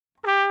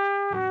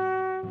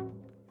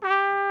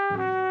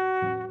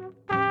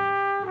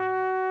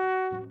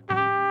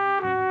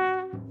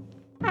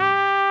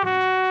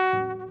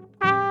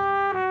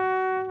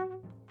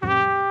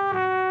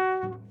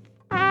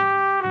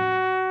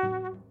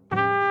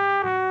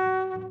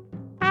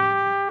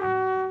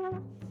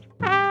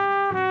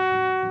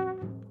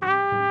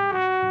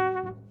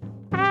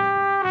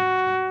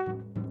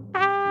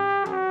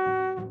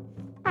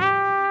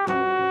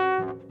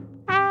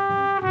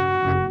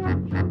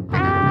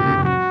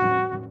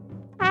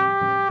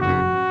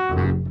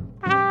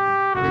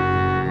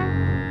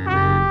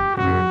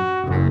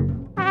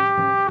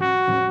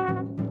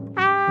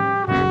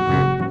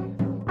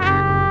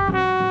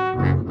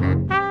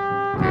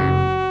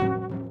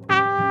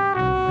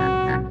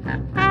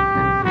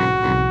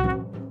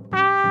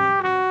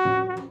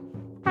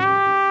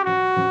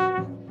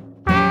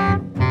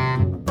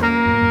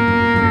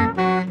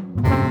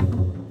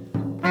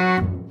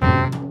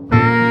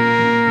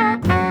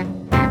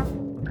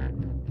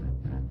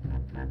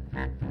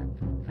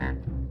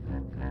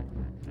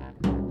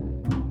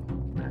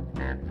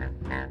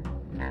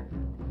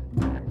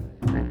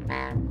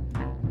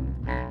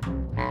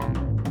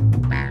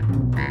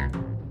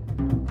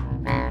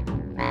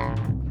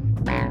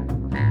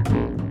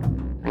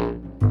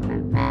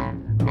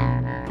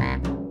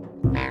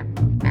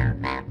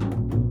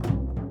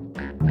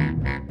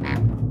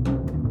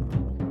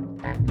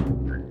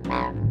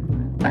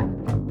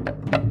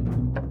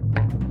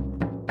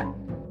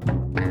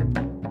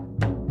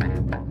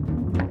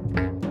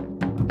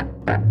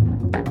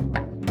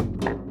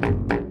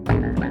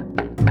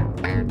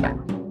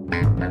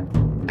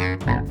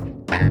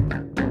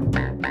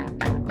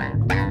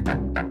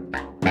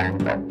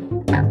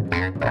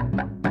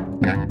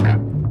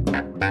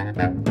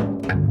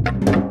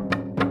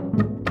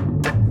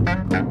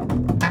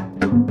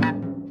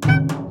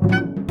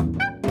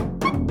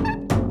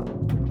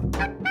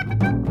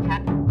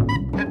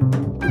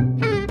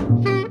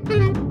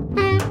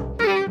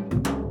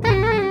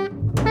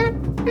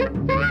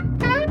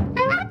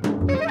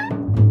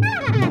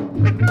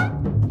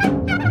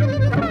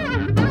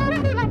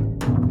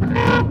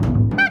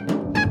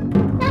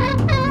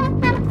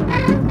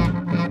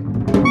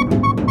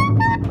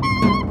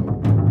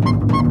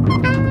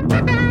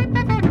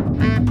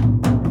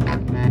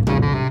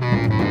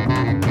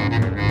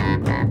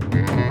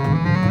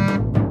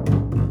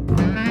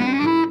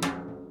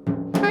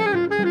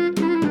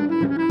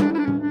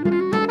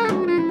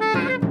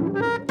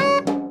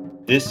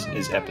This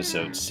is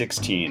episode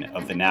 16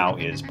 of the Now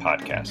Is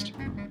podcast.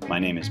 My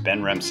name is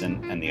Ben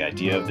Remsen, and the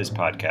idea of this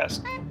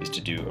podcast is to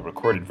do a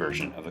recorded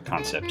version of a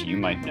concept you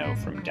might know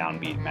from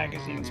Downbeat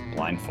Magazine's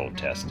Blindfold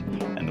Test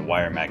and The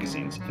Wire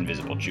Magazine's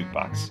Invisible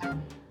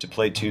Jukebox, to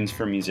play tunes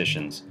for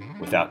musicians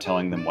without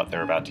telling them what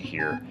they're about to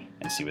hear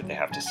and see what they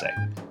have to say.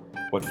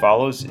 What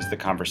follows is the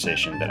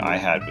conversation that I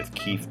had with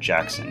Keith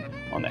Jackson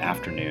on the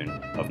afternoon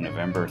of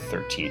November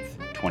 13th,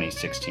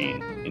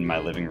 2016, in my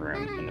living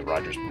room in the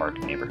Rogers Park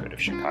neighborhood of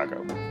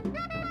Chicago.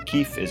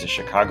 Keith is a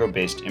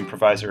Chicago-based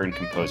improviser and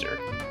composer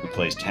who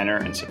plays tenor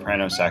and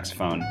soprano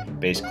saxophone,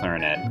 bass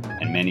clarinet,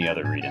 and many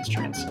other reed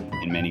instruments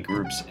in many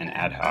groups and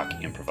ad hoc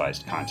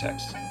improvised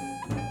contexts.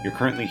 You're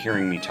currently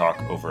hearing me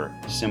talk over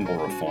Symbol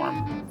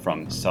Reform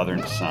from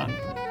Southern Sun,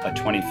 a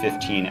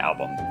 2015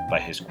 album by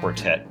his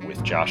quartet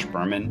with Josh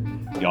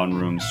Berman, Jon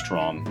Room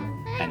Strom,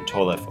 and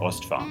Tollef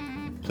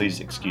Ostvang. Please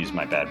excuse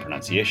my bad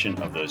pronunciation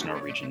of those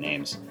Norwegian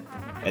names.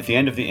 At the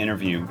end of the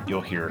interview,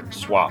 you'll hear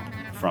Swap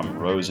from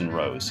Rose and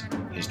Rose,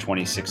 his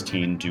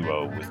 2016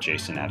 duo with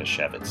Jason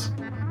Adashevitz.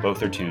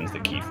 Both are tunes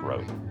that Keith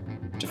wrote.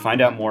 To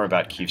find out more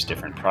about Keith's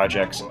different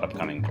projects,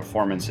 upcoming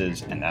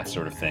performances, and that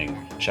sort of thing,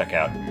 check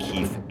out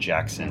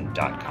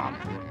keithjackson.com.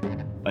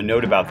 A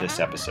note about this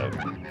episode.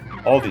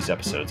 All these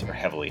episodes are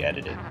heavily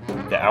edited.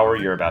 The hour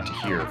you're about to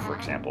hear, for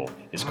example,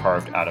 is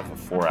carved out of a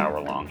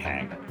 4-hour-long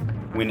hang.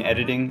 When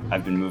editing,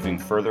 I've been moving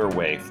further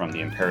away from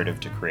the imperative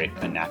to create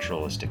a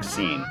naturalistic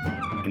scene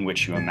in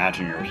which you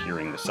imagine you're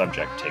hearing the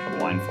subject take a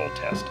blindfold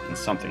test in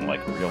something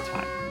like real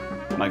time.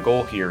 My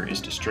goal here is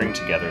to string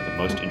together the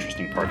most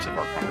interesting parts of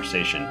our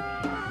conversation,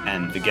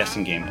 and the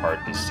guessing game part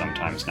is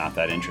sometimes not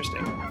that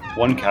interesting.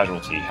 One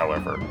casualty,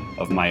 however,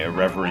 of my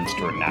irreverence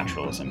toward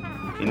naturalism,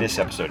 in this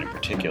episode in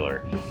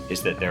particular,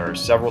 is that there are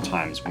several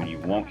times when you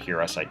won't hear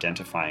us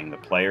identifying the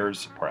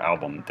players or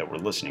album that we're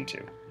listening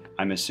to.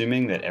 I'm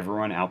assuming that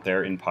everyone out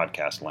there in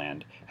podcast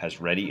land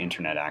has ready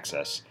internet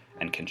access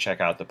and can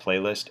check out the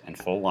playlist and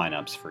full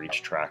lineups for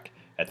each track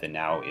at the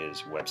Now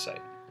Is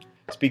website.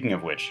 Speaking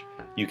of which,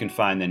 you can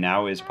find the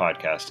Now Is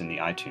podcast in the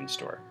iTunes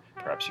store.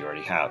 Perhaps you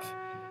already have.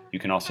 You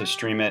can also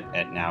stream it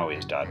at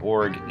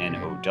nowis.org,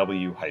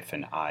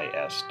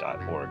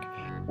 now-is.org,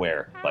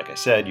 where, like I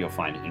said, you'll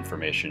find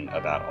information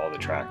about all the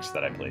tracks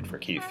that I played for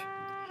Keith.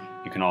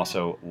 You can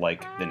also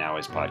like the Now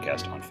Is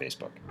podcast on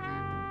Facebook.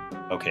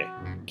 Okay,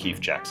 Keith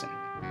Jackson.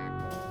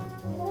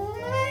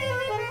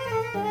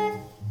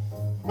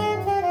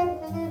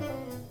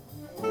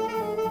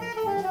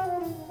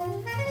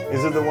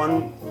 Is it the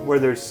one where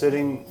they're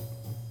sitting,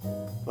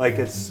 like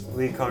it's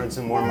Lee Konitz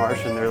and Warren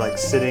Marsh, and they're like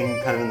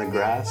sitting kind of in the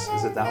grass?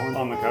 Is it that one?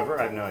 On the cover?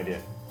 I have no idea.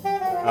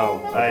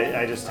 Oh.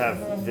 I just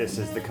have this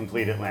as the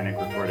complete Atlantic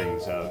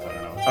recordings of, I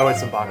don't know. Oh,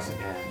 it's a box of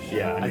Ash.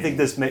 Yeah. I think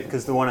this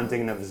because the one I'm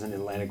thinking of is an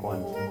Atlantic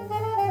one.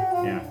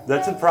 Yeah.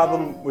 That's a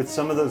problem with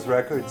some of those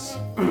records.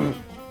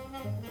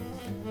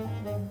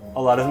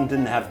 A lot of them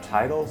didn't have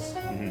titles.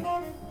 Mm-hmm.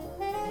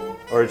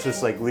 Or it's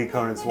just like Lee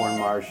Konitz, Warren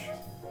Marsh,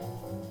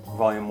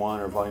 Volume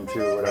 1 or Volume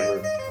 2 or whatever.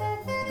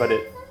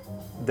 Right.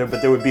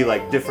 But there would be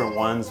like different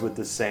ones with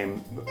the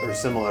same or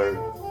similar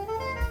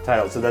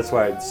title. So that's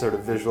why I sort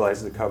of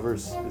visualize the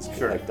covers. It's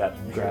like that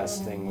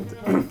grass thing with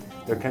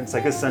they're kind of, it's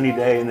like a sunny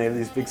day and they have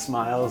these big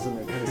smiles and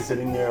they're kind of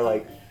sitting there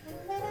like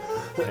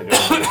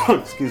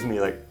excuse me,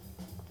 like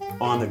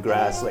on the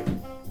grass, like,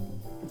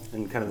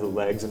 and kind of the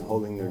legs and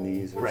holding their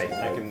knees. Or right.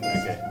 I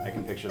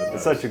can picture the pose.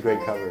 It's such a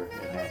great cover.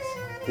 Yeah, nice.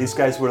 These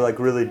guys were like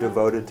really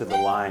devoted to the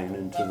line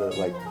and to the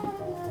like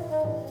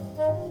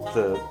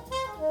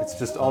it's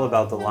just all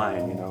about the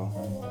line, you know,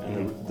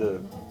 and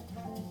the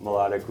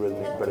melodic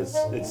rhythmic, but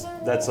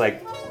that's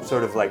like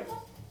sort of like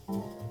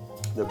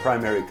the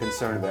primary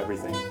concern of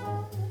everything.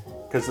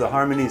 Because the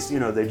harmonies, you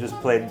know, they just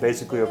played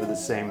basically over the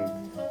same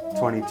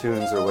 20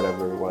 tunes or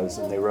whatever it was,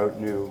 and they wrote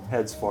new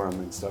heads for them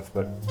and stuff,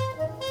 but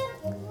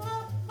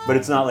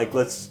it's not like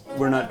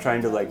we're not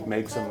trying to like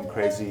make some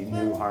crazy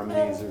new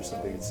harmonies or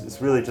something. It's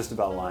really just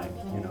about line,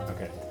 you know.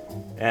 Okay.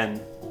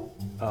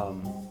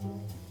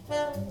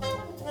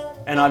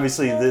 And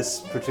obviously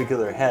this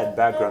particular head,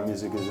 background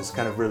music, is this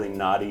kind of really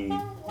naughty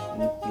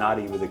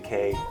with a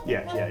K.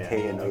 Yeah.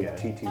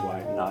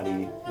 K-N-O-T-T-Y,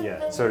 naughty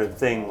Yeah. sort of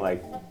thing,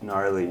 like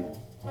gnarly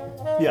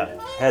Yeah.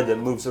 head that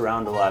moves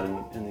around a lot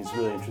in these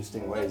really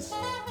interesting ways.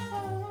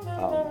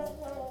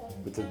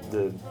 With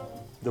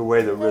the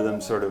way the rhythm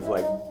sort of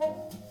like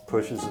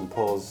pushes and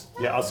pulls.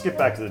 Yeah, I'll skip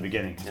back to the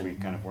beginning because we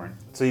kind of weren't.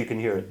 So you can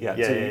hear it. Yeah,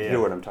 Yeah, so you yeah, can yeah. hear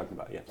what I'm talking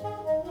about. Yeah.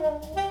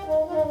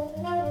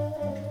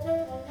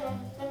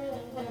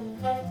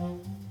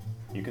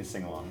 You can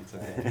sing along. It's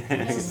okay.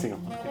 You can sing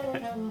along.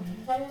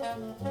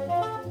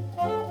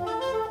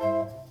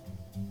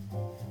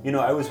 You know,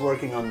 I was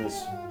working on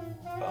this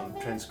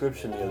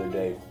transcription the other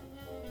day,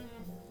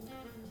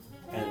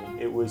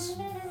 and it was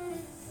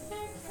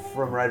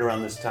from right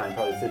around this time,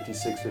 probably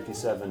 56,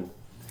 57.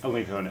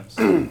 Only Honus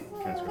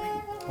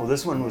transcription. Well,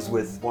 this one was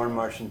with Warren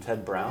Marsh and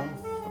Ted Brown,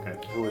 Okay.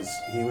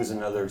 he was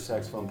another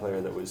saxophone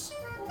player that was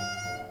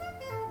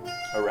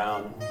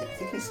around. I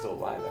think he's still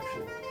alive,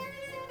 actually,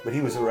 but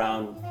he was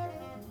around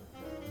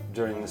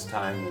during this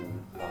time,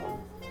 and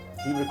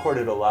he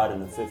recorded a lot in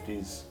the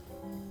 50s.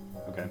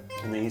 Okay.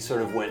 And then he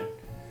sort of went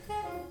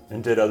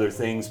and did other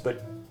things,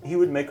 but he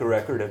would make a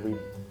record every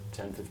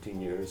 10,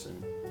 15 years.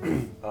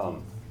 And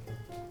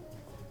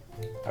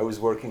I was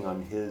working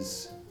on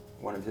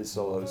one of his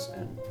solos,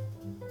 and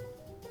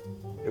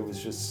it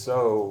was just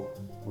so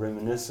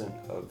reminiscent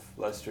of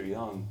Lester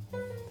Young.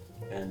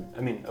 And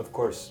I mean, of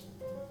course,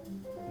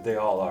 they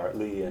all are,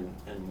 Lee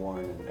and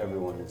Warren, and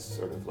everyone is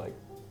sort of like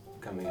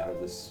coming out of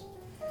this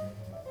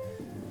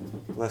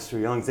Lester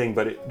Young thing,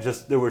 but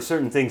there were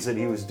certain things that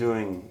he was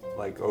doing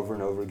like over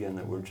and over again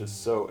that were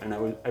just so, and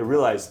I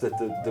realized that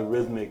the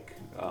rhythmic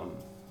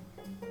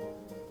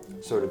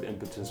sort of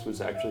impetus was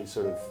actually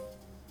sort of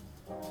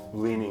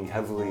leaning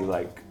heavily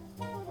like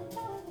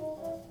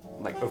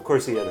of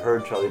course he had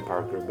heard Charlie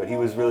Parker, but he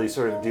was really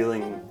sort of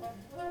dealing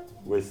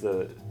with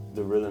the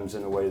rhythms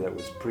in a way that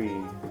was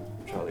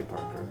pre-Charlie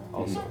Parker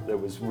also. Mm-hmm. That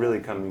was really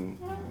coming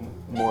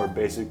more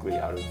basically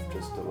out of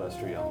just the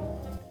Lester Young.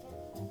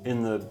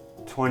 In the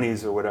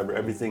 20s or whatever,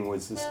 everything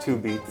was this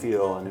 2-beat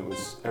feel, and it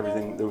was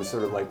everything, there was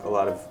sort of like a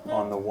lot of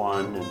on the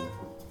one, and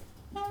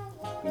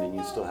I mean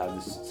you still have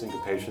this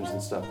syncopations and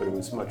stuff, but it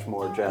was much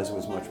more, jazz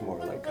was much more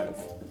like kind of...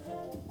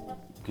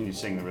 Can you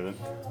sing the rhythm?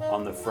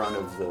 On the front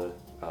of the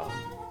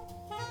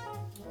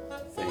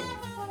thing.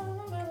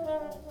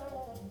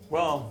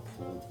 Well,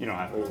 You don't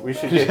have to. we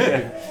should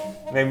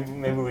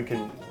maybe we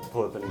can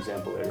pull up an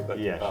example later, but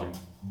Yeah, sure.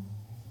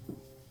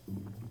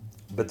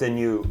 But then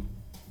you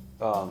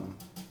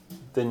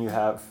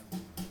have,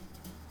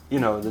 you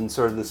know, then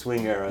sort of the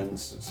swing era, and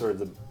sort of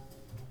the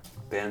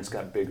bands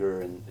got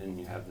bigger, and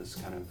you have this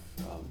kind of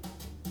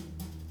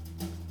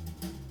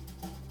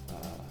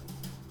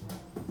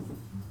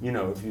you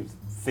know, if you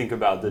think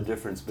about the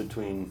difference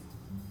between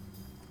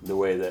the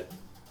way that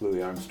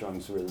Louis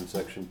Armstrong's rhythm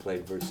section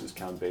played versus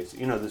Count Basie,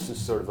 you know, this is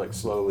sort of like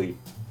slowly,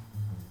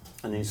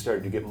 and then you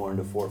started to get more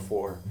into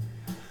 4/4,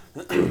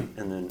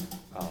 and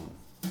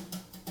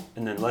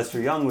then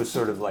Lester Young was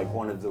sort of like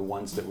one of the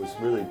ones that was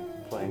really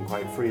playing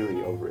quite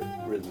freely over it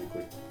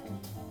rhythmically,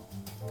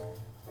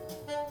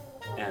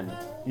 and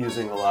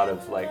using a lot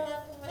of like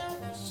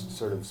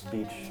sort of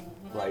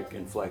speech-like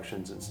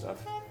inflections and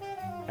stuff.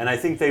 And I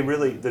think they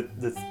really, the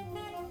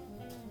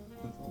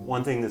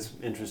one thing that's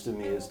interested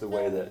me is the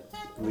way that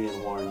Lee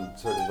and Warren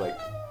sort of like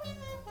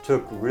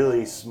took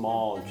really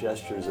small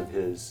gestures of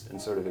his and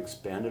sort of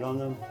expanded on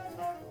them.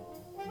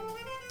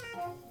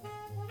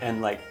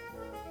 And like,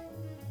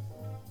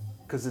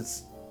 because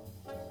it's,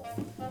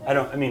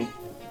 I mean,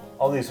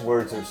 all these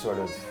words are sort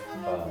of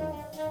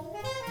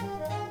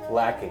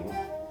lacking,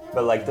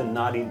 but like the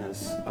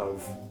naughtiness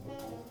of,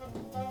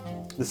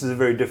 this is a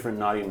very different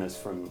naughtiness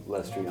from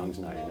Lester Young's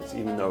naughtiness,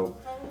 even though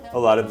a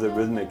lot of the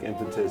rhythmic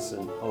impetus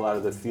and a lot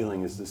of the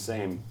feeling is the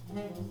same.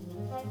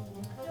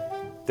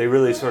 They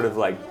really sort of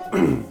like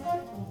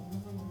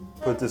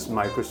put this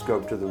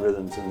microscope to the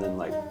rhythms, and then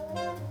like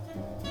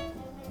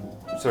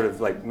sort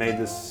of like made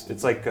this,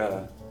 it's like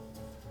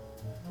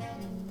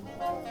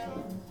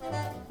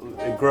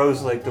it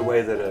grows like the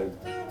way that it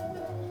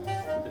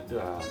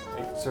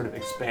sort of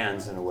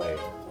expands in a way,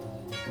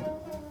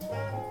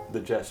 the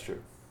gesture.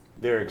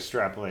 They're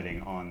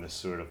extrapolating on the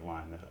sort of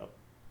line that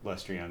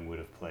Lester Young would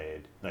have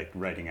played, like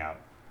writing out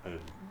a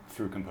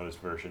through composed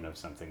version of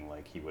something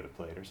like he would have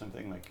played or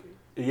something like.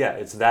 Yeah,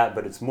 it's that,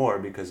 but it's more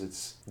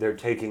because they're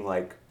taking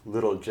like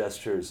little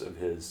gestures of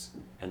his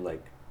and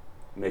like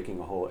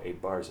making a whole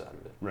 8 bars out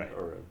of it, Right.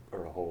 Or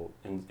a whole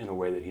in a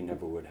way that he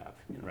never would have.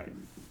 You know? Right.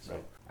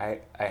 So I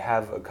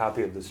have a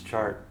copy of this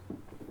chart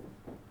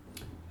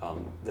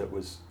that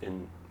was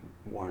in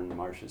Warren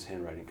Marsh's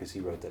handwriting because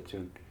he wrote that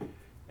tune.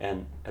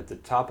 And at the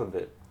top of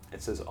it,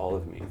 it says "All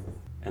of Me,"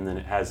 and then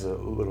it has a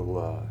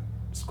little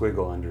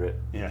squiggle under it.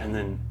 Yeah. And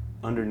then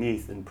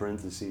underneath, in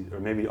parentheses, or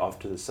maybe off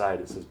to the side,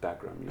 it says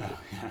 "Background Music." Oh,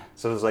 yeah.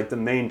 So it's like the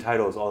main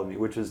title is "All of Me,"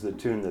 which is the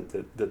tune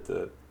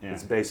that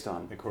it's based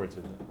on. The chords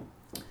are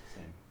the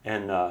same.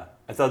 And I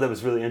thought that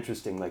was really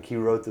interesting. Like he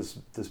wrote this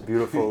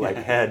beautiful like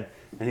head,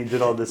 and he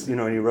did all this, you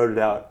know, and he wrote it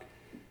out,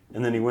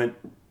 and then he went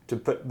to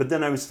put. But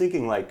then I was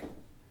thinking like,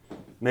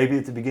 maybe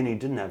at the beginning he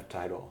didn't have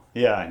title.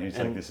 Yeah, and he's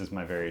like, this is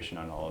my variation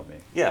on All of Me.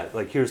 Yeah,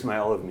 like here's my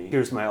all of me,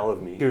 here's my all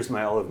of me, here's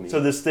my all of me.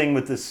 So this thing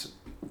with this,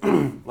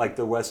 like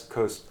the West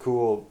Coast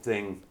cool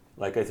thing,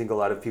 like I think a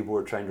lot of people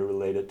were trying to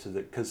relate it to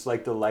because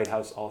like the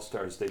Lighthouse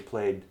All-Stars, they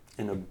played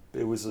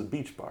it was a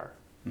beach bar.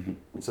 And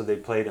so they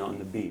played on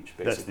the beach,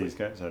 basically. That's these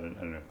guys? I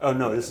don't know. Oh,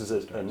 no, this is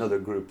another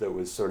group that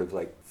was sort of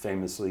like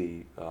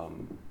famously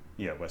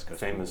West Coast.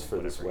 famous for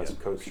this West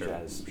Coast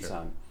jazz sure.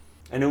 sound.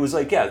 And it was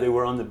like, they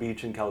were on the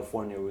beach in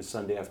California. It was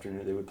Sunday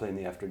afternoon. They would play in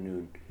the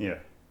afternoon. Yeah.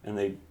 And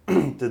they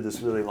did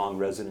this really long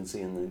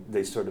residency, and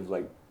they sort of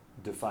like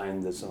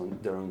defined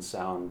their own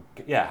sound.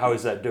 Yeah, how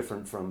is that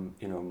different from,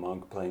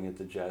 Monk playing at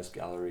the Jazz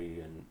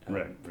Gallery and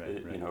right.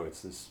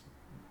 It's this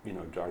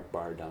dark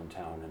bar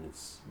downtown, and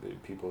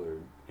people are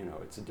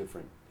it's a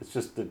different. It's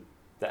just the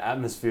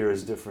atmosphere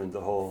is different. The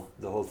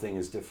whole thing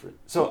is different.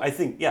 So I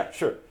think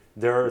sure,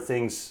 there are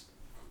things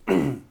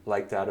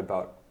like that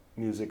about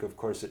music. Of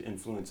course, it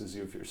influences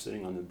you if you're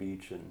sitting on the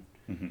beach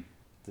and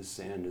the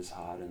sand is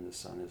hot and the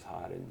sun is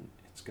hot, and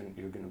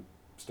you're gonna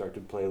start to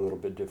play a little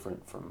bit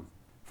different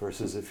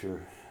versus if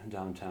you're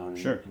downtown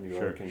in New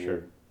York and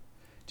you're.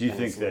 Do you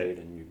think that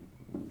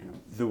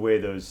the way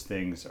those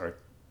things are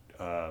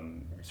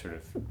sort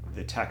of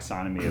the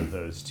taxonomy of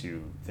those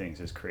two things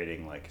is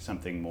creating like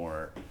something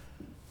more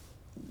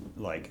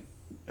like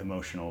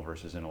emotional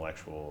versus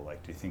intellectual?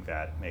 Like, do you think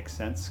that makes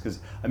sense? Because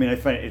I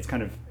find it's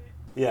kind of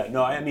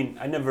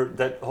I never,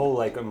 that whole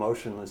like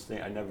emotionless thing,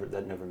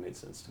 that never made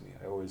sense to me.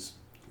 I always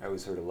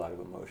heard a lot of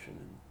emotion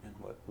in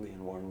what Lee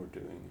and Warren were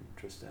doing and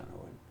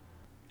Tristano. And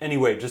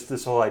anyway, just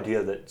this whole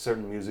idea that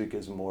certain music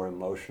is more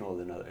emotional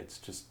than other. It's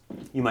just,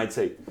 you might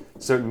say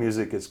certain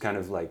music is kind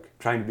of like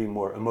trying to be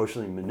more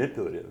emotionally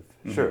manipulative.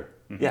 Sure.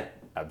 Yeah,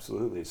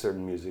 absolutely.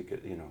 Certain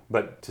music,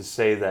 but to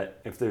say that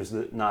if there's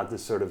not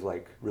this sort of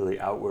like really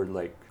outward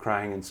like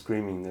crying and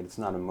screaming, that it's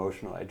not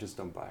emotional, I just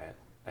don't buy it.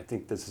 I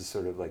think this is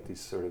sort of like these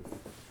sort of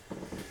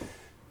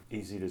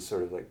easy to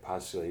sort of like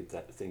postulate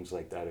that things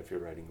like that if you're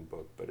writing a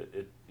book, but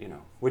it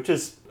which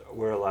is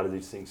where a lot of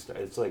these things start.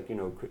 It's like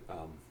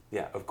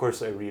of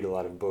course I read a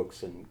lot of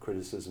books and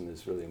criticism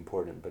is really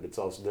important, but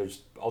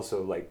there's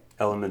also like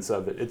elements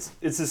of it.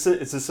 It's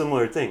a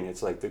similar thing.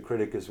 It's like the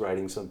critic is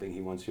writing something,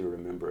 he wants you to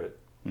remember it.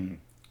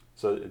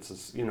 So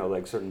it's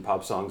like certain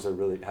pop songs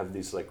have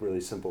these like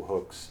really simple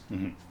hooks.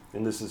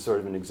 And this is sort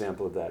of an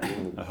example of that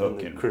in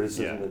the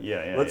criticism.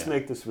 Let's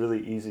make this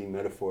really easy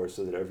metaphor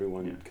so that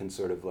everyone can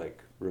sort of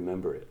like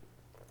remember it.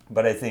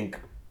 But I think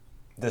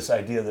this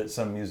idea that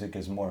some music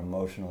is more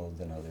emotional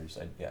than others,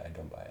 I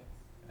don't buy it.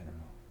 I don't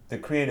know. The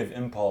creative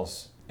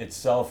impulse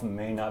itself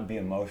may not be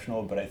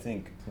emotional, but I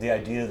think the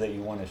idea that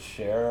you want to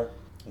share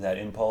that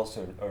impulse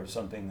or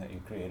something that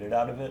you created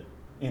out of it,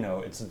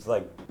 it's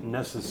like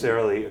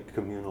necessarily a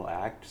communal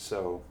act.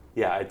 So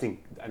I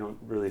don't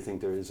really think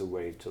there is a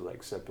way to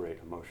like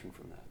separate emotion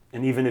from that.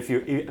 And even if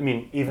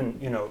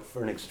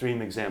for an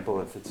extreme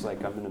example, if it's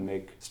like I'm going to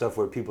make stuff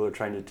where people are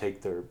trying to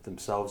take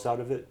themselves out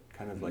of it,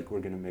 kind of like we're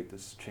going to make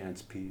this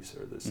chance piece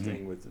or this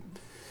thing with,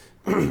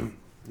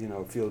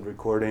 field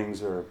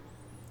recordings, or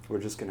we're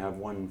just going to have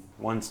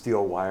one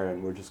steel wire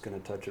and we're just going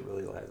to touch it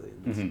really lightly.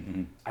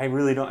 I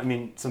really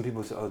don't. Some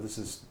people say, "Oh, this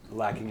is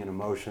lacking in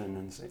emotion,"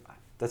 and say,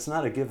 that's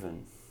not a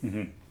given.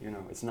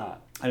 It's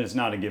not. And it's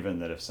not a given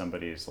that if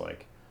somebody is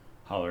like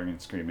hollering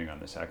and screaming on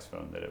the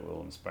saxophone that it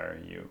will inspire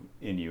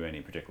in you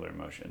any particular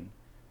emotion.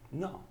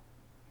 No.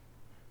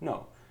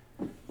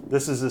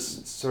 This is this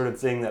sort of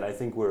thing that I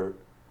think we're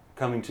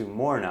coming to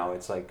more now.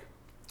 It's like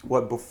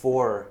what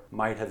before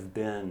might have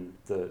been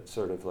the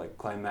sort of like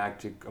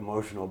climactic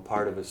emotional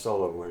part of a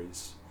solo where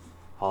he's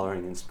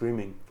hollering and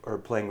screaming or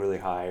playing really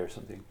high or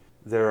something.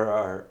 There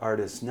are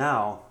artists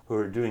now who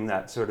are doing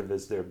that sort of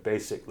as their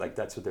basic, like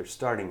that's what they're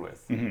starting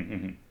with.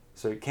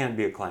 So it can't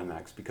be a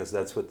climax because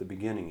that's what the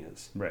beginning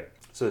is. Right.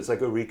 So it's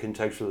like a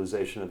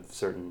recontextualization of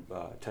certain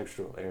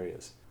textural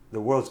areas. The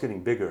world's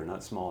getting bigger,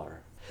 not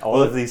smaller. All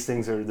of these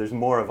things there's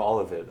more of all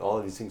of it. All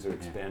of these things are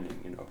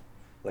expanding,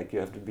 Like you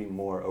have to be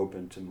more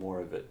open to more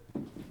of it.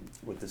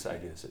 With this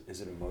idea, is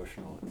it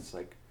emotional? It's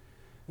like,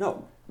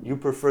 no, you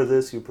prefer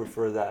this, you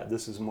prefer that.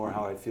 This is more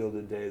how I feel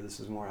today. This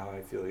is more how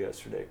I feel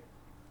yesterday.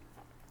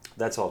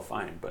 That's all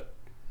fine, but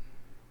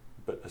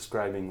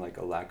ascribing like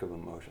a lack of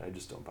emotion, I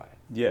just don't buy it.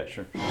 Yeah,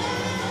 sure. I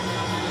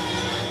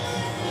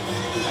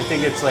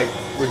think it's like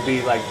would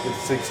be like the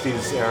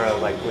 '60s era,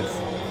 like with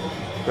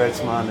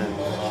Gretzman and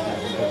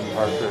Evan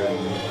Parker. And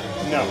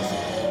no,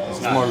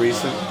 it's not. More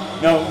recent.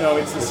 No,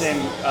 it's the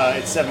same.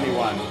 It's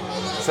 71.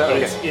 So but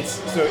okay. it's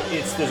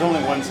there's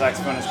only one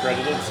saxophonist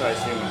credited, so I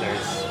assume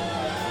there's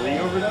 3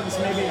 overdubs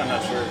maybe. I'm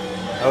not sure.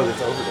 Oh, there's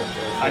overdubs.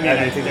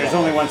 I think there's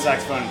only one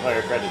saxophone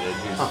player credited.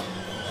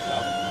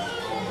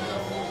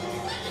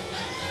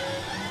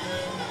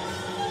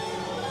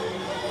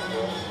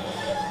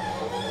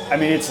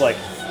 It's like,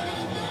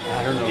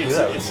 I don't know.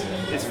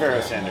 It's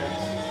Pharoah Sanders.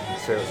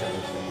 Pharoah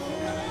Sanders.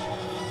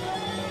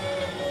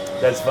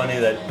 That's funny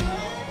that.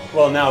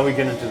 Well, now we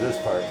get into this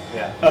part.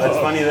 Yeah. That's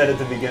funny that at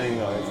the beginning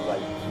though, it's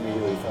like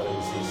immediately thought it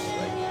was just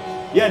like.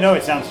 Yeah, no,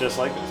 it sounds just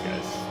like those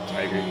guys.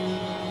 I agree.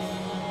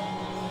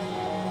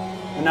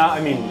 Now,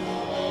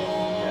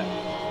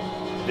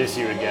 this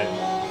you would get.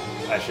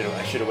 I should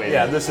have waited.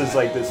 Yeah, this is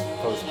like this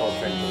post Paul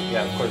Train.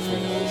 Yeah, of course we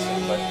know this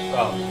thing, but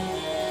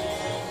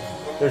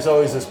there's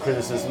always this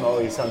criticism, oh,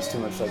 he sounds too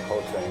much like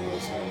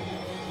Coltrane.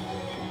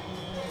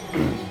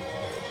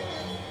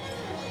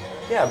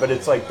 Yeah, but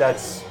it's like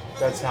that's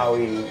how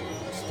he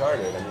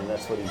started. I mean,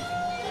 that's what he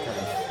kind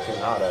of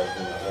came out of.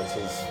 You know, that's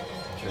his.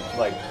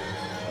 Like,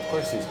 of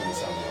course he's going to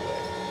sound that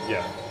way.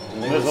 Yeah.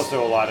 And there's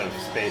also a lot of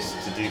space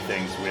to do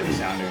things with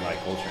sounding like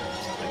Coltrane.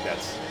 Like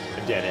that's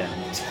a dead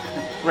end.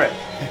 Right.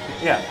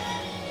 Yeah.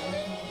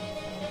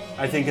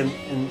 I think in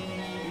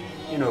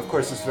you know, of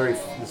course, it's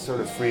sort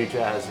of free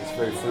jazz. It's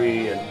very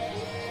free,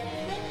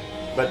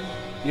 but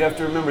you have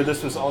to remember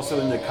this was also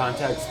in the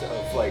context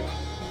of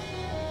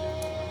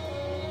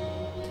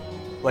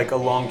like a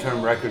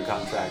long-term record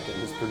contract,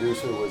 and his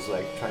producer was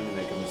like trying to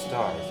make him a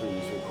star through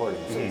these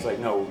recordings. So it's like,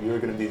 no, you're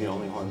going to be the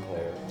only horn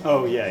player.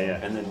 Oh yeah.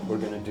 And then we're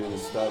going to do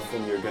this stuff,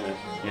 and you're going to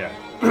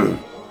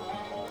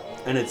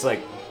and it's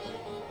like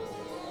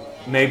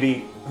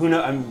maybe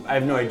I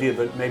have no idea,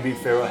 but maybe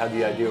Pharoah had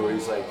the idea where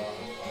he's like,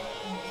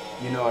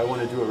 you know, I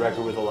want to do a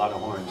record with a lot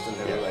of horns, and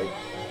they were like.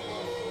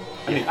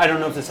 I mean, I don't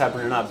know if this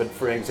happened or not, but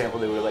for example,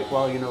 they were like,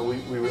 well, you know, we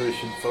really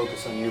should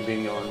focus on you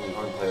being the only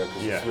horn player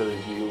because it's really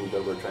you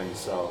that we're trying to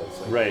sell.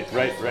 It's like,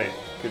 right.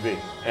 Could be.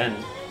 And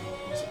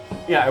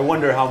yeah, I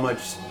wonder how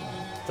much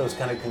those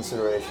kind of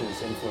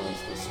considerations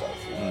influence this stuff.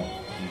 You know?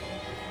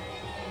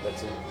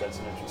 That's an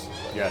interesting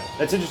question. Yeah,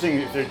 that's interesting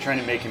if they're trying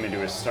to make him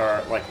into a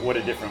star. Like, what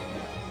a different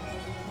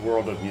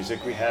world of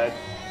music we had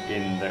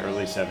in the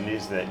early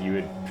 70s that you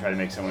would try to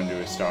make someone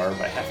into a star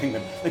by having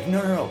them, like,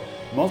 no.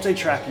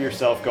 Multi-track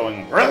yourself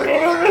going.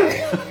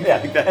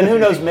 Yeah, and who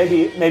knows?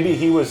 Maybe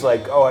he was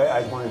like, oh,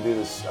 I want to do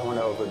this. I want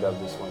to overdub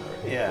this one.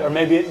 Yeah. Or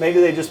maybe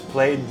they just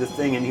played the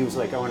thing, and he was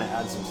like, I want to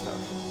add some stuff.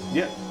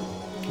 Yeah.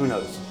 Who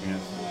knows?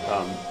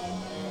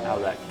 How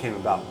that came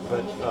about,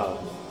 but.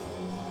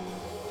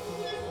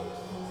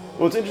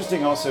 Well, it's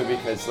interesting also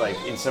because, like,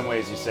 in some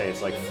ways you say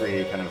it's like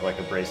free, kind of like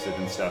abrasive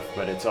and stuff,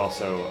 but it's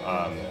also.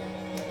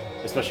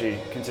 Especially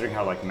considering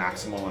how like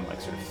maximal and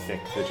like sort of thick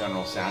the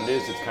general sound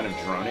is, it's kind of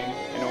droning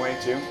in a way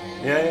too.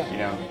 Yeah. You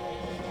know,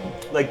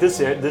 like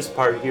this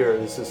part here,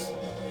 this is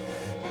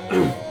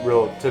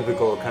real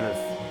typical kind of,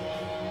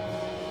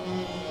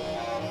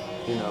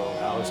 you know,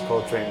 Alice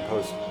Coltrane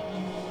post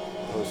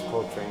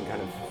Coltrane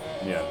kind of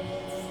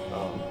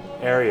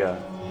area.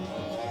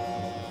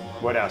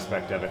 What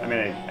aspect of it? I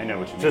mean, I know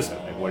what you mean. Just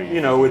like, what are you?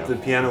 You know, with the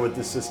piano with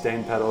the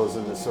sustain pedals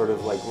and the sort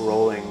of like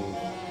rolling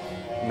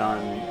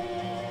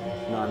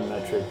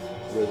non-metric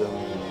rhythm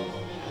and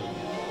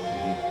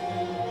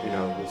you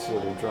know, this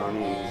sort of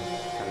drony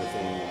kind of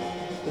thing.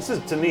 This is,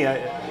 to me,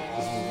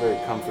 this is very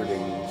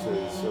comforting, sort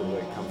of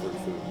like comfort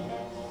food.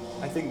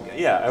 I think,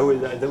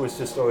 there was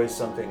just always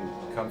something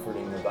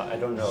comforting about. I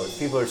don't know if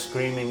people are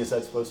screaming. Is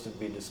that supposed to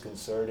be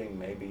disconcerting?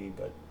 Maybe,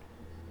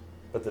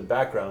 but the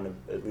background,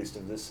 at least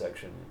of this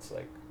section, it's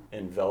like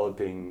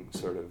enveloping,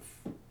 sort of.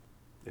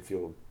 If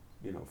you'll,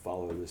 you know,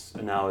 follow this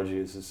analogy,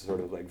 is this sort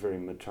of like very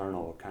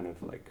maternal kind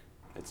of like.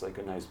 It's like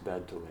a nice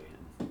bed to lay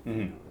in.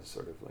 You know, it's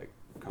sort of like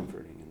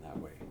comforting in that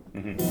way.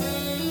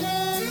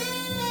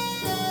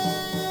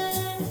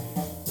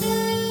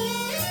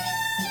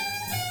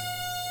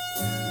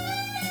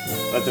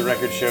 Let the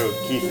record show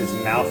Keith is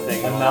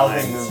mouthing. I'm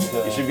mouthing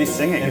the you should be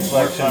singing. It's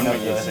more fun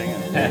when you're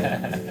singing.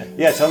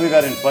 Yeah, tell me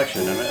about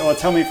inflection. I mean, well,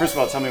 first of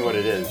all, tell me what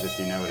it is if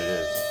you know what it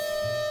is.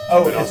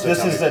 Oh,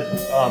 this is the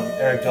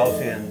Eric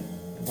Dolphy and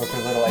Booker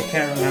Little. I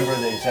can't remember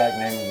the exact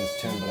name of this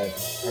tune, but I've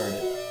heard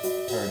it.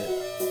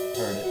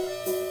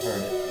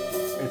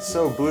 It's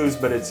so blues,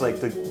 but it's like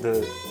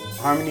the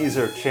harmonies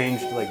are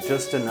changed like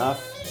just enough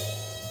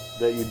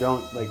that you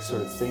don't like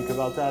sort of think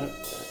about that.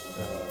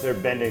 They're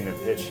bending the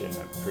pitch in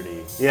a pretty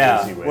easy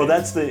way. Well,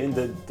 that's the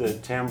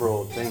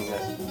timbral thing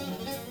that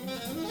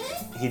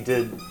he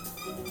did.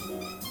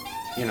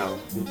 You know,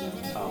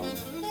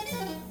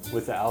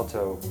 with the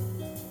alto.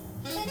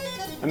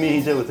 I mean,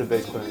 he did with the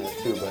bass clarinet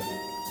too, but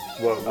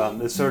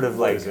it's sort of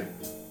like.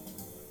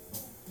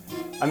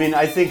 I mean,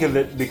 I think of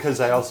it because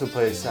I also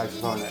play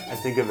saxophone. I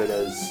think of it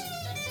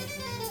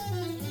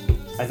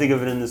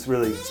in this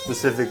really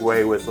specific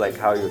way with like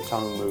how your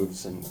tongue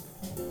moves and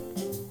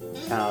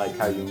kind of like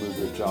how you move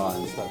your jaw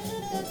and stuff.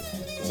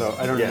 So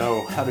I don't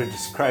know how to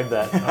describe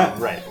that.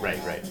 Right.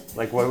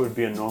 Like what would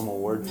be a normal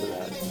word for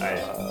that?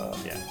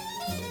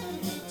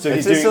 So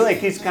it's just like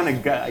he's kind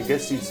of. I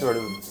guess you sort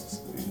of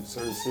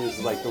see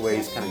it like the way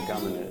he's kind of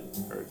gumming it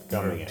or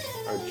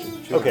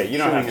okay, you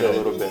don't have to a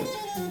little bit.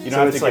 You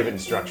don't have to give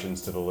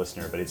instructions to the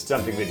listener, but it's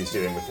something that he's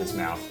doing with his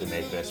mouth to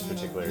make this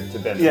particular to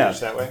bend the pitch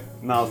that way.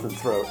 Mouth and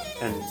throat,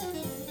 and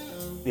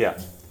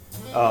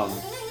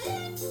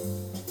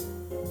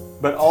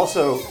but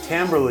also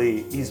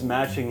timbrally, he's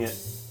matching it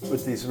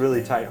with these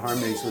really tight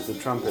harmonies with the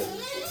trumpet.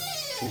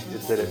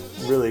 That it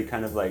really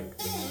kind of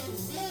like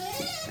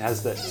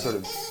has that sort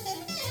of.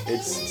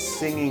 It's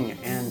singing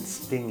and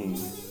stinging,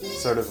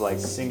 sort of like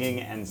singing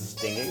and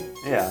stinging.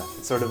 Yeah,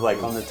 it's sort of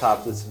like on the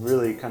top. It's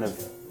really kind of.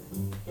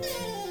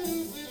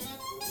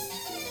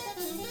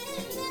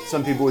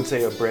 Some people would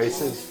say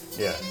abrasive.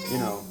 Yeah. You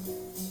know,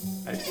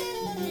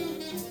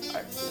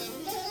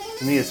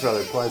 to me it's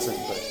rather pleasant,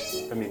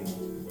 but I mean,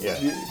 Yeah.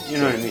 You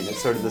know what I mean?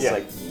 It's sort of this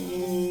like.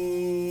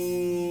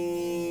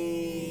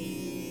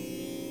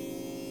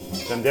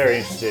 So I'm very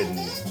interested in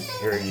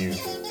hearing you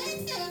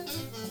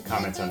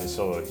comments on his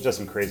solo. He does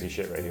some crazy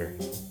shit right here.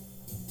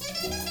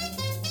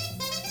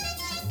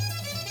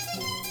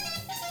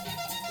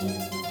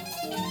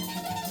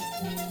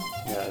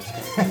 Yeah.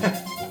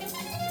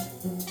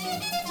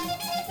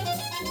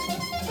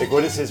 Like,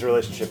 what is his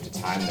relationship to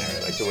time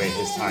there? Like, the way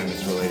his time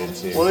is related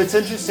to... Well, it's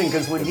interesting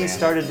because when he band.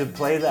 started to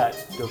play that,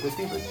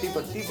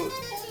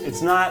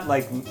 it's not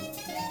like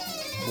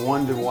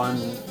 1-to-1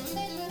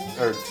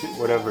 or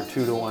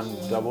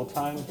 2-to-1 double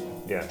time.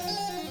 Yeah.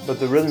 But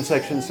the rhythm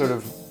section sort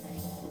of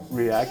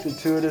reacted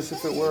to it as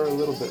if it were a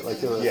little bit like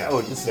they were like, Yeah,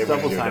 oh, this they is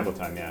went double into time. double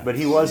time, yeah. But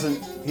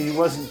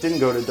didn't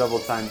go to double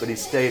time, but he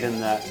stayed in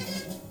that,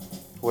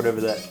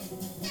 whatever that,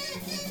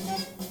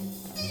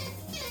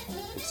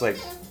 it's like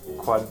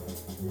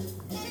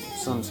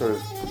some sort of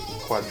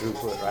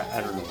quadruplet, right?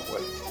 I don't know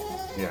what.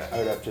 Yeah. I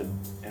would have to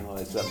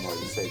analyze that more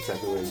to say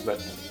exactly what it is,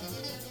 but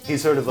he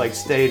sort of like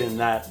stayed in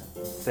that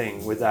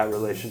thing with that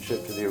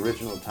relationship to the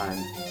original time,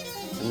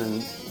 and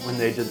then when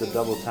they did the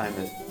double time,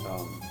 it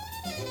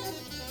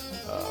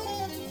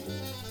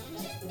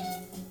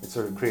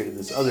sort of created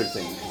this other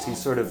thing. Because he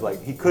sort of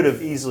like he could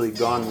have easily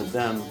gone with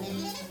them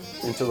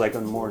into like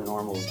a more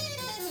normal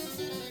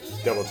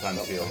Double time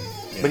feel.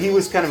 Yeah. but he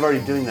was kind of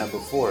already doing that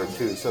before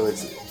too, so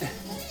it's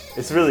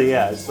really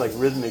it's like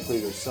rhythmically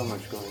there's so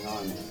much going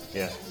on.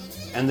 Yeah.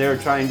 And they're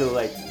trying to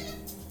like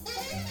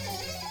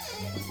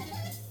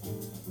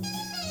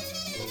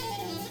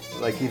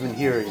even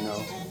here, you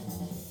know,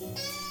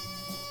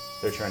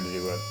 They're trying to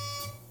do what?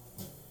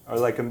 or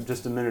like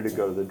just a minute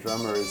ago, the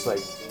drummer is like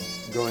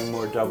going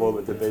more double,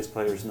 but the bass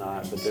player's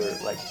not. But they're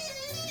like,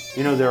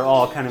 you know, they're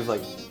all kind of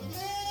like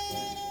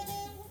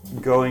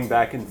going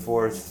back and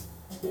forth,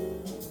 and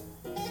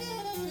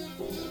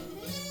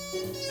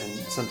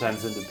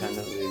sometimes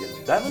independently.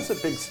 And that was a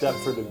big step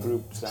for the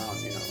group sound,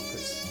 you know.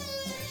 'Cause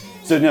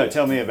So, no,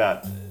 tell me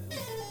about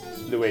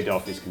the way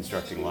Dolphy's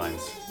constructing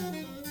lines.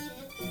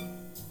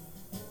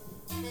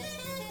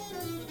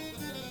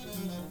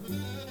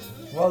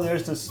 well,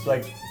 there's this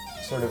like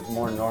sort of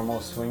more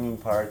normal swinging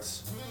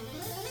parts,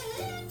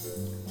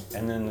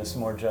 and then this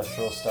more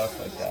gestural stuff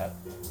like that.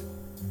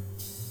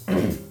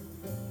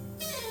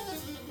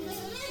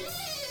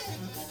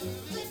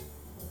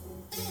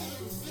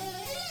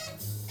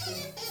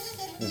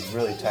 These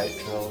really tight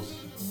trills.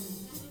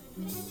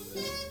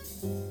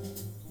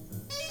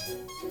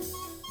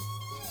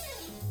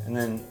 And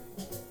then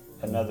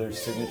another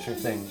signature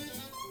thing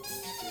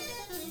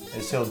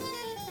is he'll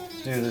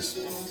do this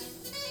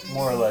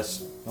more or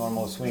less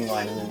normal swing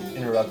line and then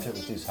interrupt it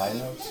with these high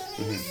notes.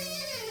 Mm-hmm.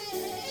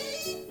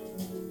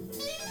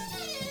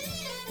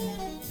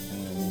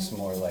 And then this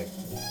more like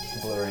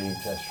blurry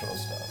gestural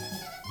stuff.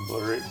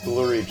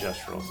 Blurry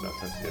gestural stuff,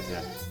 that's good,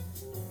 yeah.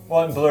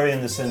 Well, and blurry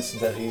in the sense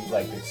that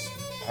it's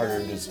harder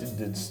to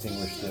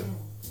distinguish the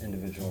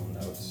individual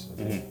notes of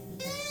the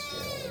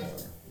scale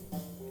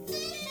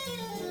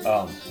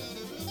or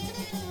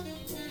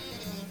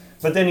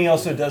but then he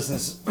also does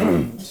this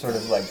sort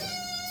of like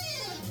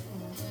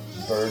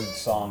bird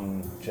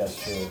song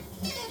gesture,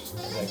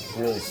 like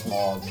really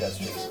small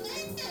gestures,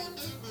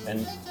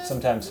 and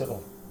sometimes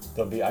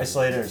they'll be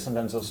isolated, or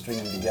sometimes they'll string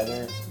them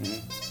together.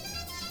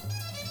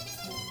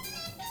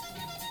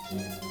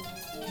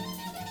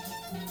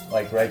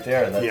 Like right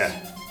there, that's,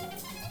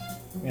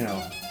 you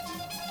know,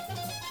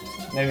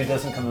 maybe it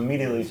doesn't come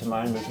immediately to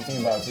mind, but if you think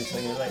about it, it's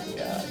like, you're like,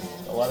 yeah,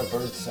 a lot of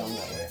birds sound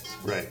that way.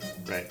 Right.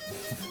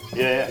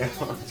 Yeah.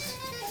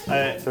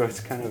 So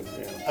it's kind of,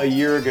 A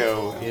year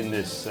ago in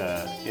this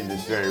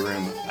very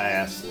room, I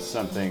asked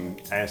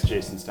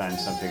Jason Stein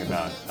something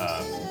about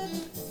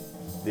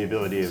the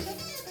ability of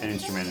an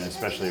instrument, and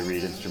especially a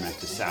reed instrument,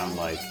 to sound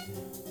like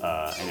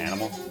an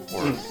animal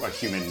or a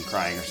human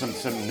crying, or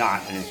some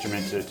not an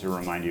instrument to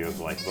remind you of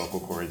like vocal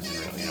cords and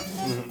real, you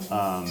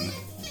know.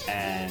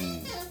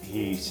 And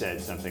he said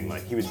something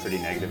like, he was pretty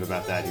negative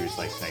about that. He was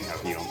like saying how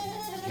he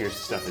hears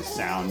stuff as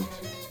sound,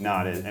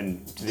 not as,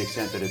 and to the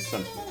extent that it's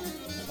a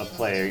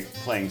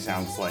playing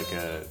sounds like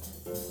a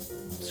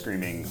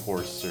screaming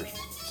horse or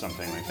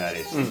something like that.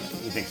 He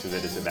thinks of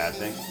it as a bad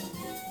thing.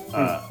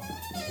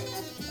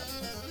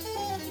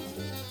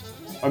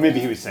 Or maybe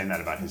he was saying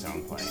that about his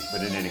own playing.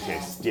 But in any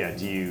case, do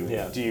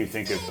you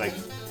think of like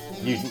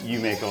you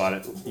make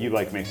you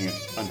like making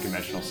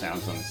unconventional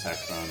sounds on the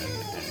saxophone and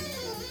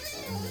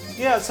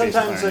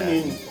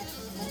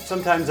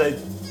sometimes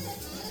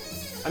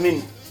I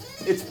mean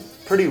it's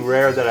pretty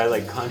rare that I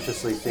like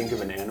consciously think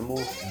of an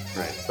animal,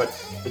 right? But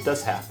it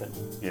does happen.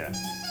 Yeah.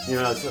 You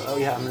know, it's, oh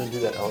yeah, I'm gonna do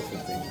that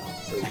elephant thing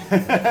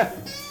now,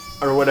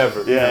 or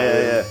whatever.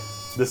 Yeah.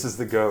 This is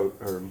the goat,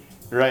 or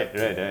right.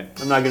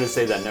 I'm not gonna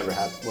say that never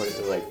happened.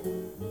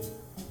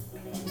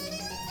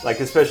 Like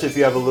especially if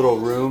you have a little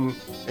room,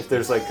 if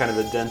there's like kind of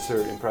a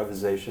denser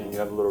improvisation, you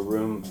have a little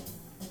room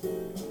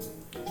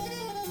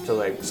to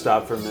like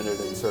stop for a minute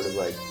and sort of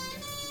like,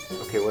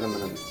 okay, what am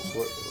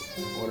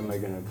I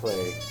gonna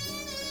play?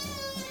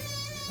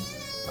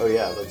 oh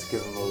yeah, let's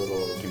give him a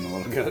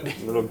little goat.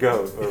 little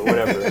goat or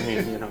whatever. I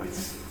mean, you know,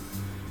 it's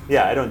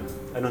yeah. I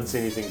don't see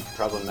anything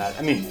problematic.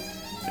 I mean,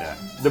 Yeah.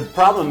 the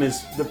problem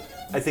is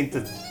I think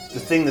the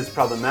thing that's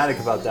problematic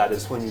about that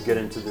is when you get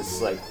into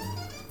this like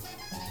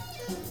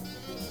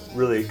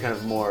really kind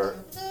of more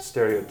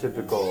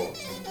stereotypical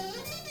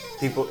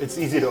people. It's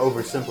easy to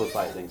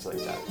oversimplify things like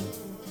that.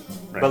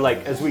 Right. But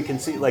like as we can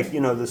see, like, you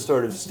know, the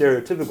sort of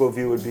stereotypical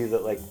view would be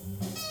that like,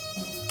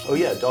 oh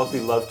yeah,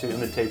 Dolphy loved to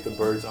imitate the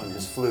birds on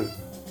his flute.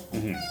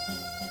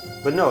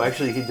 Mm-hmm. But no,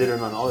 actually he did it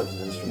on all of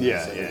his instruments.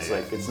 Yeah, and yeah, it's yeah.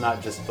 like it's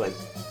not just like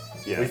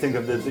Yeah. we think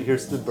of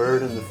here's the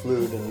bird and the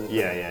flute and the,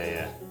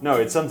 Yeah. no,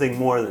 it's something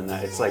more than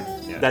that. It's like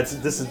Yeah.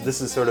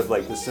 this is sort of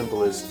like the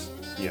simplest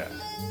Yeah.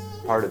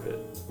 part of it.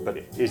 But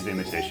Is the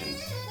imitation.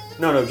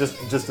 no,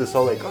 just this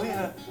whole like, oh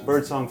yeah,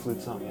 bird song, flute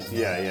song,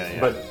 yeah. Yeah.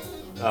 But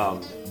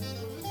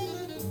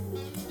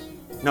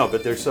no,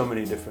 but there's so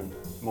many different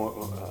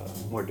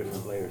more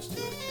different layers to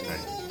it. Right.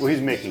 Well,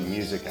 he's making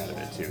music out of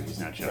it too. He's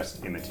not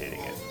just imitating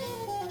it.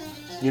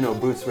 You know,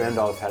 Boots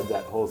Randolph had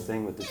that whole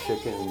thing with the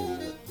chicken,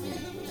 and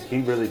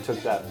he really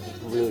took that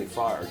really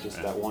far, just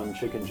that one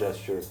chicken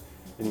gesture,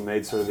 and he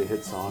made sort of a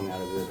hit song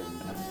out of it,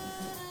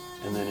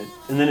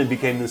 and then it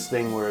became this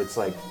thing where it's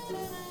like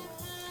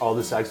all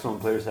the saxophone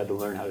players had to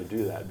learn how to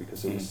do that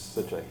because it was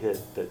such a hit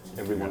that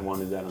everyone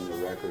wanted that on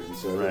their record, and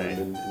so everyone Right.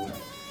 didn't,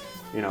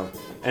 you know,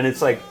 and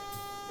it's like,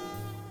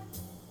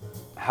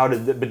 how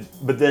did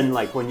but then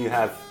like when you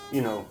have,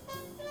 you know,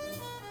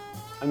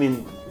 I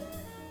mean,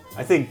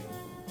 I think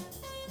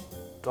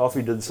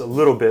Dolphy did this a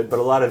little bit, but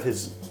a lot of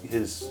his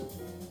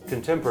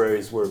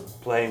contemporaries were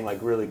playing like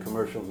really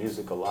commercial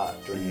music a lot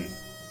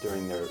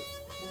during their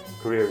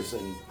careers,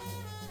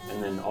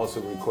 and then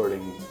also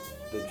recording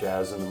the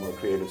jazz and the more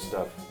creative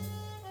stuff.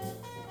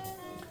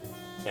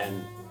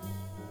 And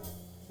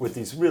with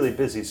these really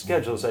busy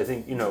schedules, I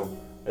think, you know,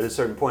 at a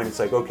certain point it's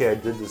like, okay,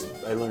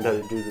 I learned how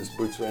to do this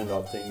Boots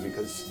Randolph thing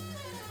because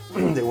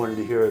they wanted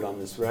to hear it on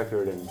this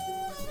record,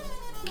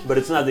 but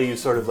it's not that you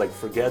sort of like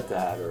forget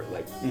that or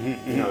like,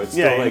 you know, it's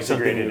still like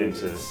something integrated you-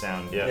 into the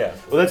sound. Yeah. Yeah.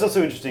 Well, that's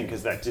also interesting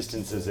because that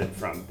distances it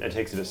from. That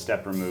takes it a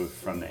step removed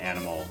from the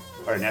animal,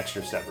 or an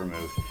extra step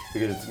removed,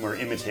 because it's more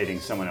imitating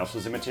someone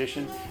else's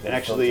imitation. And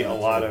actually, a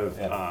lot of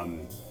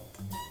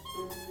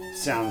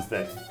sounds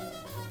that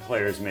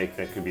players make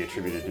that could be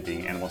attributed to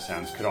being animal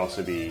sounds could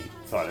also be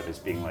thought of as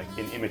being like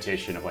an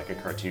imitation of like a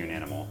cartoon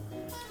animal.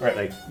 Right.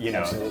 Like, you know,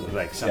 Absolutely.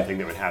 like something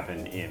that would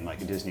happen in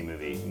like a Disney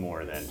movie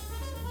more than,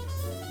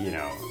 you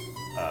know,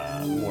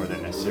 more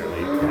than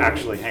necessarily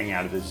actually hanging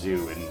out at the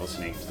zoo and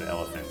listening to the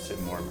elephants.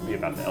 It'd more be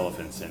about the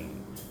elephants in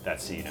that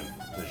scene of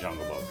the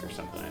Jungle Book or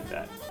something like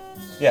that.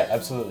 Yeah,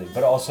 absolutely.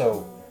 But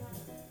also,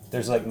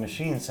 there's like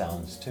machine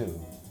sounds too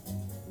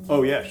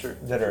Oh yeah, sure.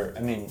 that are,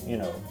 I mean, you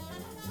know,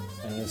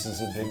 and this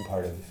is a big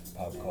part of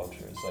pop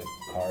culture. It's like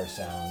car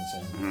sounds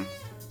and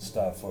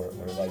stuff, or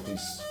like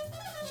these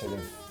sort of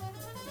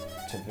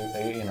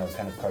typical, you know,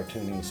 kind of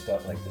cartoony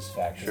stuff, like this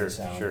factory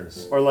sound. Sure.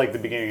 is- Or like the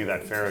beginning of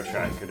that Pharaoh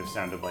track could have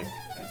sounded like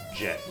a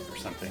jet or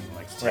something,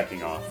 like it's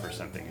taking off or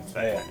something. It's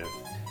that Yeah. kind of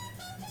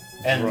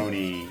And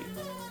drony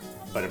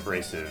but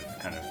abrasive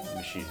kind of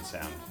machine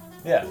sound.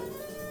 yeah,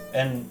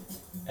 and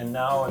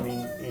now, I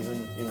mean,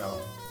 even, you know,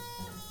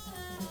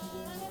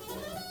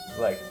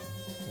 like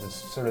this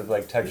sort of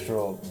like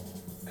textural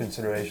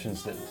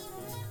considerations that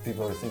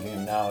people are thinking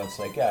of now. It's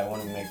like, yeah, I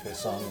want to make a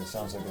song that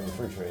sounds like a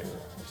refrigerator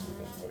or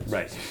something.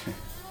 Where it's Right.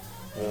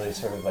 really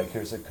sort of like,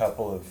 here's a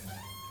couple of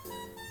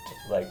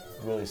like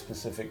really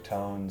specific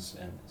tones,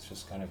 and it's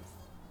just kind of,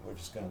 we're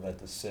just going to let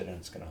this sit and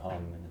it's going to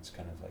hum, and it's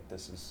kind of like,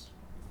 this is,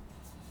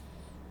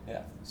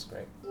 yeah, it's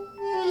great.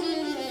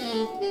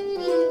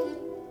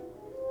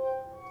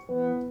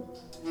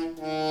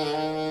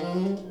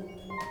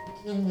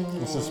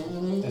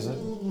 Is it?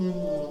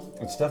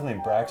 It's definitely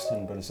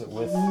Braxton, but is it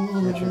with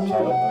Richard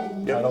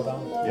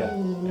Teitelbaum?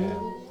 Yeah.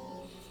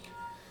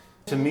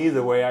 To me,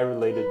 the way I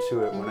related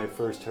to it when I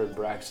first heard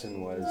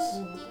Braxton was,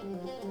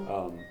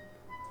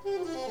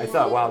 I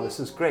thought, wow, this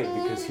is great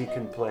because he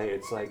can play.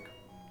 It's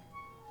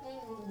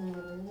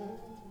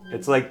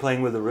like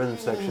playing with a rhythm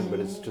section, but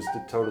it's just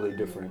a totally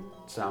different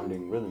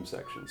sounding rhythm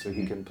section. So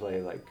he can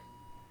play like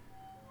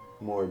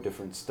more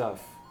different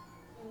stuff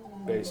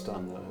based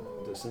on the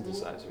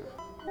synthesizer.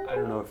 I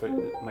don't know if it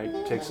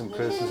might take some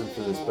criticism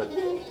for this, but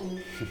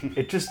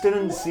it just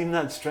didn't seem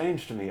that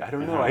strange to me. I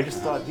don't know. I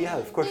just thought, yeah,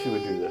 of course you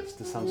would do this.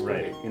 This sounds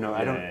great. You know,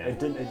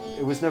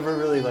 it was never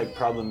really like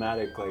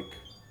problematic, like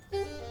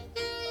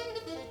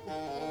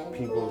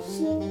people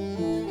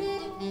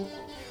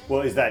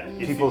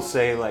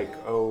say like,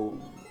 oh,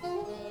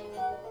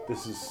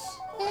 this is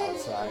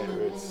outside,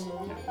 or it's,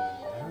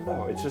 I don't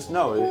know. It's just,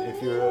 no,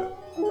 if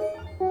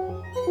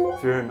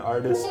you're an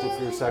artist, if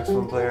you're a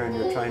saxophone player and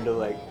you're trying to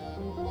like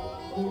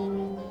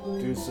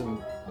do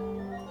some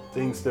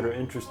things that are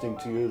interesting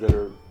to you, that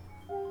are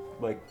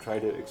like, try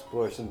to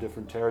explore some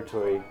different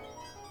territory,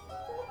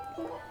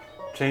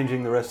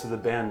 changing the rest of the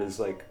band is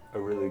like a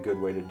really good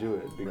way to do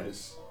it,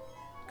 because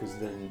because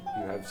then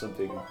you have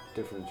something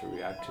different to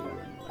react to,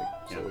 and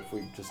so if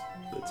we just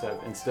let's have,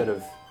 instead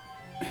of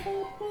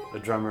a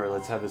drummer,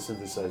 let's have a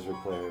synthesizer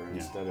player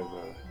instead of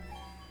a.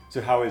 So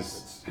how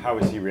is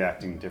he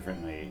reacting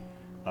differently,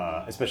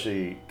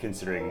 especially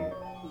considering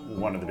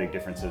one of the big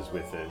differences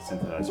with a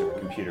synthesizer or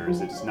computer is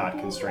it's not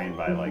constrained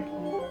by like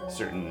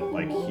certain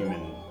like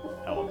human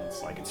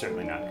elements. Like it's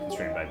certainly not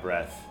constrained by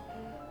breath.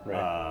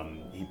 Right.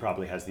 He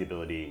probably has the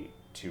ability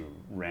to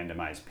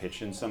randomize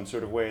pitch in some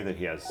sort of way that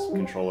he has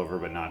control over,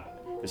 but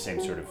not the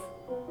same sort of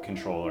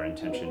control or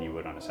intention you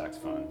would on a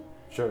saxophone.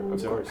 Sure,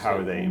 of course. How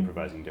are they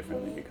improvising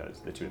differently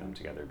because the two of them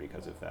together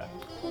because of that?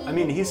 I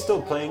mean, he's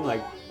still playing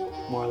like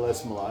more or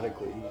less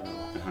melodically,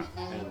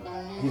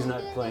 and he's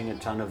not playing a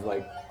ton of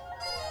like,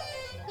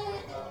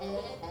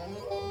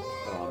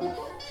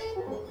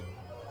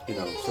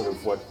 sort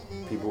of what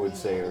people would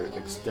say are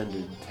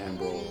extended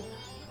timbral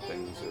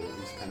things, or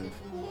these kind of.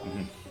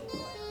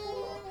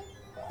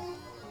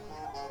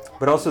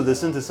 But also, the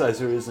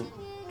synthesizer isn't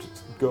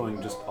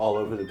going just all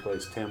over the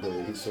place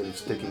timbrally. He's sort of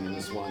sticking in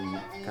this one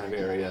kind of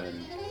area,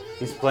 and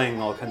he's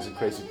playing all kinds of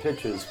crazy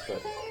pitches,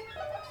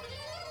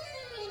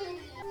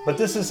 but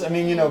this is, I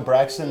mean,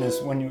 Braxton is,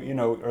 when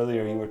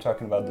earlier you were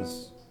talking about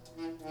this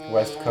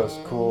West Coast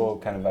cool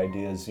kind of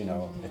ideas,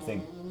 I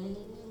think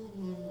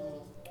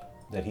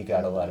that he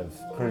got a lot of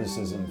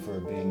criticism for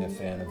being a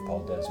fan of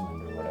Paul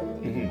Desmond or whatever.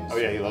 Oh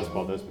yeah, he loves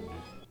Paul Desmond.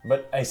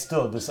 But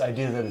this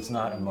idea that it's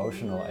not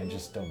emotional, I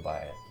just don't buy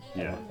it.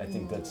 Yeah. I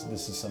think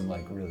this is some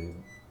like really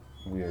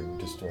weird,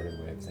 distorted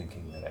way of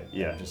thinking that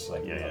I'm just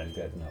like, no,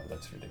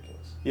 that's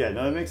ridiculous. Yeah,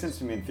 no, that makes sense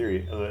to me in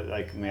theory.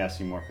 Like, let me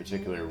ask you more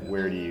particular,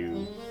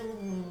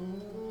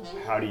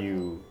 how do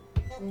you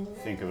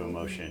think of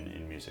emotion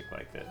in music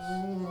like this?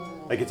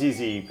 Like, it's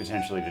easy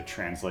potentially to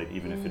translate,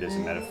 even if it is a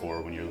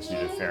metaphor, when you're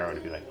listening to Pharaoh, to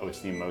be like, oh,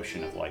 it's the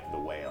emotion of like the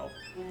whale,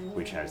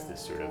 which has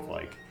this sort of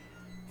like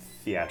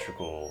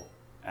theatrical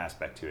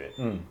aspect to it.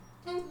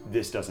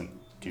 This doesn't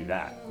do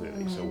that,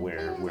 clearly. So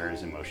where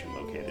is emotion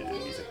located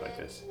in music like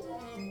this?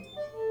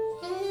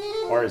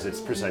 Or is it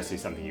precisely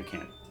something you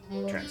can't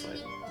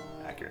translate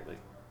accurately?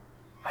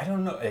 I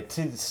don't know. It's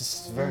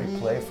just very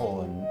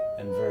playful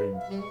and very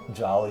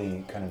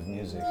jolly kind of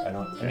music.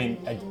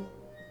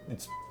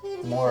 It's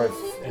more,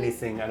 if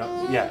anything, I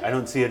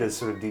don't see it as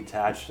sort of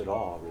detached at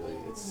all, really.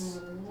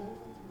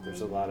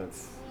 There's a lot of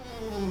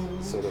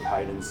sort of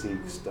hide and seek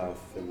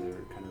stuff, and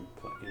they're kind of,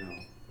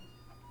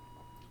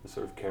 the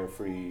sort of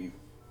carefree.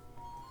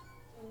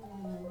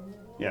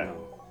 Yeah.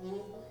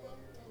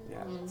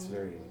 It's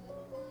very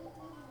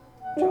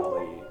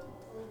jolly,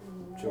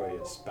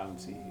 joyous,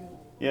 bouncy.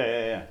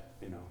 Yeah.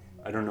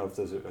 I don't know if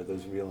those are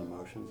those real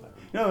emotions.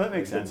 No, that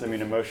makes sense. I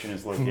mean, emotion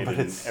is located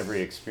in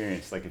every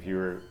experience. Like if you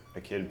were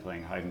a kid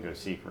playing hide and go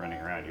seek, running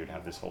around, you would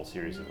have this whole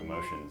series of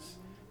emotions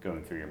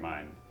going through your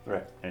mind.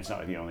 Right. And it's not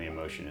like the only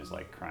emotion is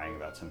like crying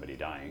about somebody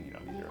dying.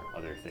 These are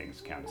other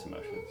things count as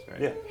emotions, right?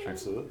 Yeah, sure.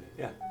 Absolutely.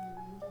 Yeah.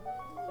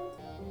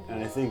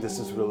 And I think this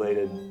is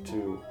related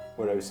to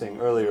what I was saying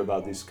earlier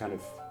about these kind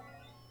of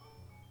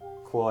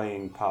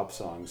cloying pop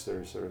songs that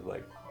are sort of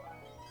like,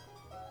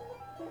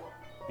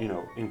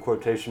 in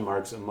quotation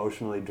marks,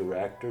 emotionally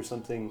direct or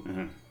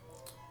something.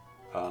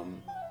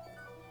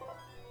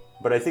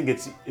 But I think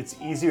it's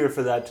easier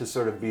for that to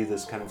sort of be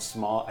this kind of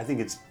small. I think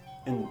it's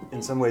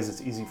in some ways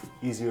it's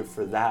easier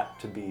for that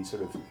to be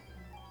sort of,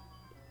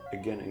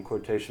 again in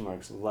quotation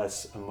marks,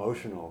 less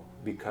emotional,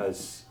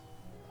 because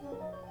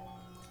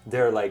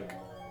they're like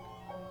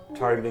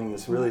targeting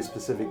this really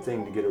specific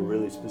thing to get a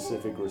really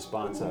specific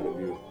response out of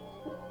you.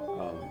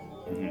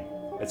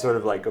 It's sort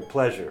of like a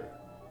pleasure.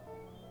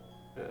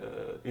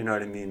 You know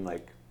what I mean?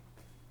 Like,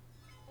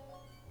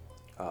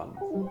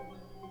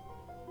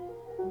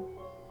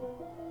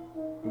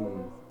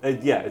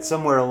 it's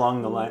somewhere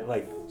along the line.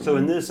 Like, so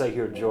in this I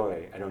hear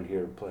joy, I don't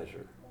hear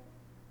pleasure.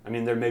 I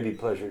mean, there may be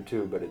pleasure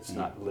too, but it's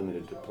not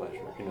limited to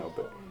pleasure,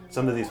 But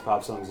some of these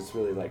pop songs, it's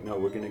really like, no,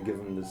 we're going to give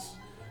them this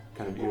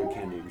kind of ear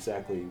candy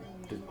exactly.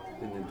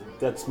 And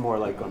that's more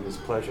like on this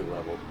pleasure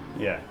level.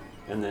 Yeah.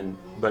 And then,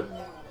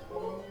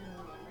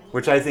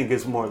 which I think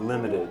is more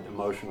limited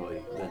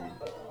emotionally than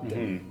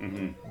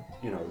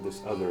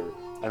this other,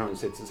 I don't want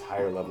to say it's this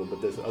higher level,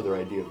 but this other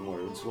idea of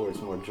where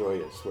it's more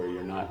joyous, where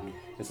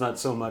it's not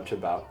so much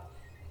about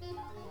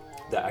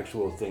the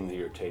actual thing that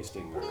you're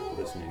tasting or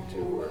listening to,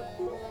 or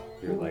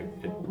you're like,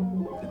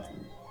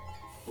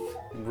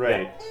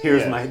 right.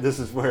 This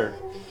is where,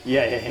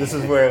 this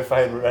is where if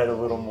I had read a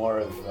little more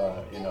of,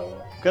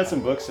 got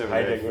some books over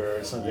Heidegger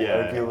or something, I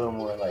would be a little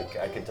more like,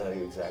 I could tell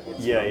you exactly.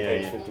 It's on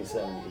page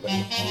 57.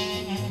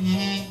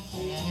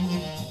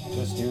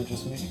 Just you,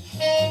 just me?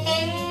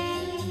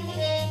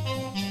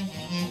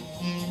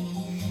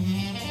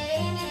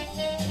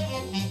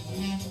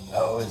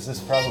 Oh, is this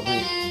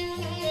probably...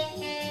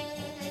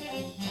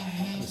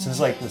 This is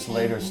like this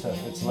later stuff.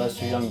 It's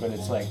Lester Young, but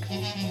it's like...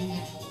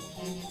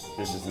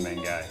 This is the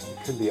main guy.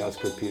 It could be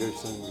Oscar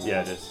Peterson.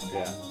 Yeah, it is.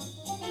 Yeah.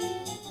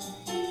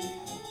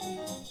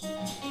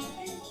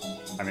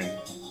 I mean...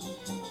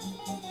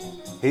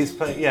 He's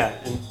playing,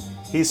 and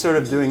he's sort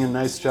of doing a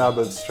nice job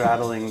of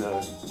straddling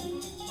the,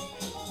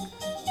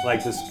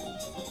 like this,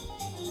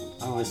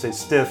 I don't want to say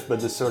stiff, but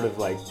this sort of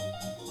like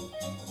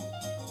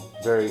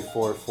very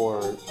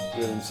 4/4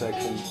 rhythm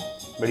section.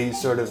 But he's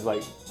sort of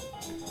like,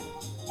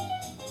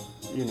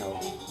 you know,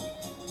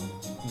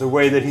 the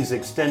way that he's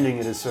extending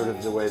it is sort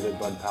of the way that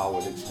Bud Powell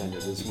would extend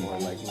it. It's more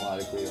like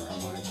melodically or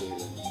harmonically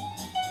than,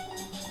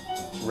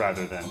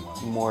 rather than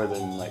more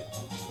than like,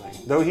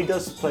 though he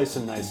does play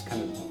some nice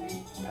kind of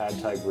pad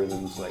type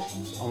rhythms, like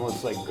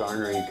almost like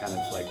Garnery, kind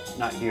of like,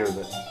 not here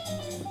but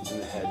in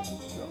the head,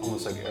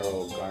 almost like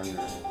Errol Garner.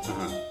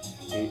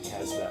 He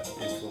has that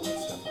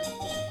influence,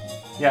 definitely.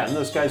 Yeah, and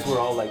those guys were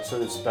all like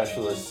sort of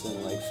specialists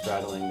in like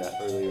straddling that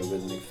earlier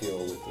rhythmic feel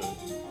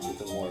with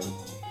the more,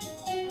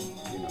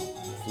 you know,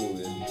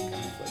 fluid kind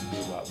of like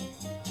bebop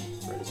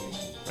phrasing.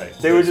 right.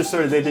 They were just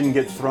sort of, they didn't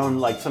get thrown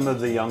like some of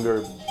the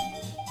younger,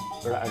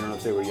 or I don't know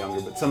if they were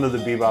younger, but some of the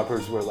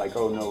beboppers were like,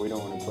 oh no, we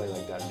don't want to play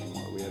like that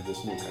anymore. We have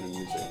this new kind of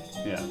music.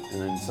 Yeah.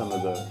 And then some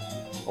of the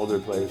older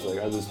players were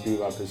like, oh, this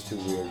bebop is too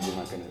weird. We're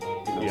not going to,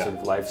 you know, Yeah. sort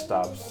of life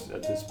stops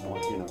at this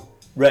point, you know.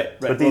 Right.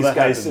 But these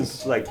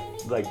guys, like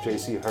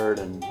J.C. Hurd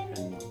and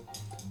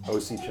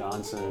O.C.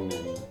 Johnson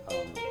and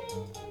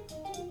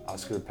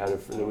Oscar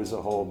Pettiford, there was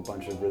a whole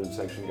bunch of rhythm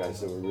section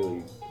guys that were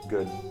really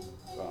good,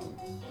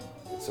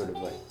 sort of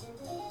like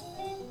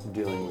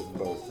dealing with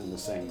both in the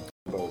same,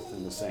 dealing with both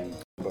in the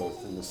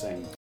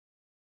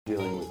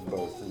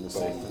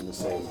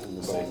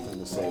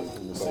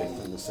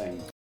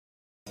same.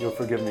 You'll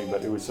forgive me,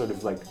 but it was sort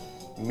of like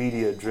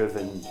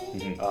media-driven.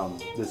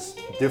 This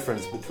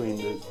difference between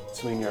the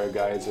swing era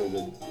guys or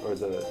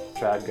the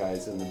trad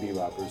guys and the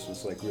beboppers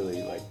was like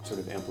really like sort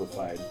of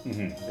amplified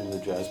in the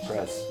jazz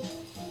press.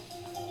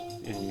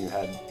 And you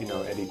had, you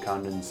know, Eddie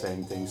Condon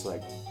saying things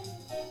like,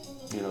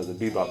 you know, the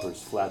beboppers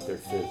flat their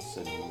fifths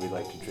and we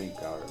like to drink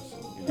ours.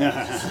 And, you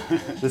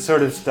know, this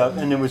sort of stuff.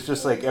 And it was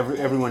just like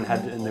everyone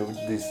had, and there were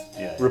these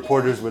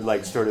reporters would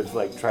like sort of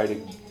like try to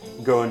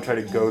go and try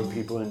to goad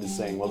people into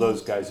saying, well,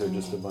 those guys are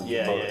just a bunch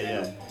of both. You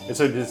know? And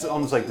so it's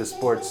almost like the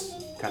sports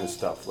kind of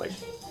stuff, like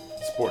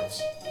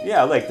sports.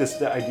 Yeah, like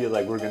the idea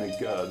like we're gonna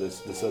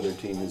this other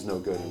team is no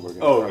good and we're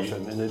gonna crush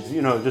them, and it's,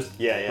 you know, just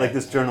like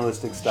this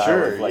journalistic style.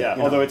 Sure, of like, you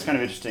know, although it's kind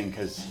of interesting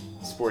because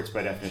sports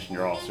by definition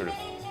are all sort of,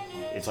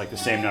 it's like the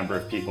same number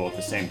of people at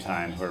the same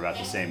time who are about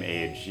the same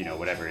age, you know,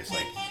 whatever. It's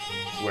like,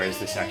 whereas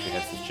this actually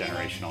has this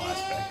generational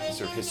aspect,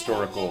 sort of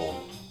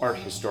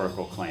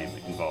historical claim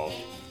involved.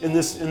 In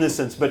this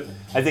sense, but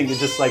I think it's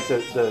just like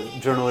the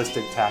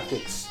journalistic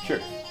tactics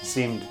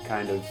seemed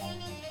kind of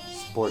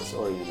sports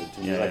oriented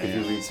to me. Like if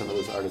you read some of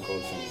those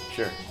articles.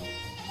 And,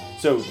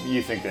 So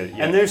you think that?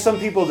 And there's some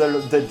people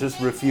that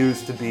just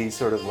refuse to be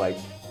sort of like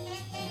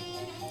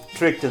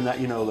tricked in that,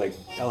 you know, like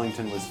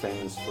Ellington was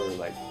famous for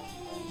like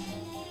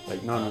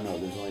no,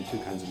 there's only two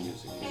kinds of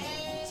music. You know,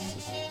 it's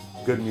just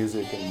good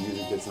music and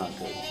music that's not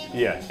good.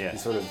 You know? And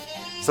sort of.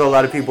 So a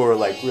lot of people were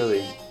like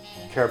really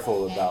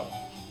careful about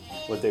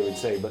what they would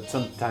say, but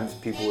sometimes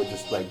people would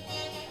just like,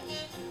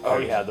 oh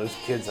yeah, those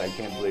kids, I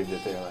can't believe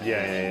that they're like,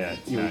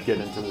 you would get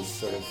into this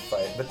sort of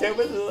fight. But there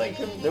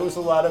was a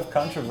lot of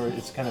controversy.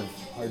 It's kind of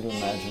hard to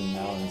imagine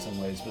now in some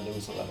ways, but there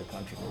was a lot of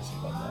controversy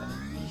about that.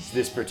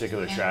 This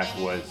particular track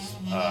was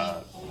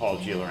Paul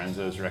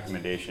Gialorenzo's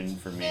recommendation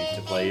for me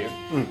to play you,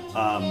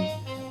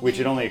 which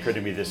it only occurred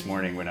to me this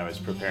morning when I was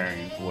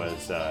preparing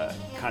was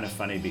kind of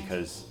funny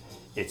because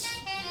it's,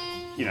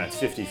 you know, it's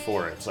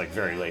 54. It's like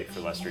very late for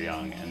Lester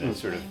Young, and the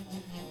sort of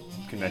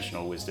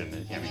conventional wisdom.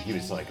 I mean, he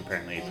was like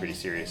apparently a pretty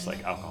serious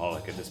like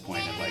alcoholic at this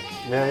point, and like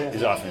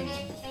is often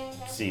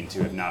seen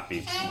to have not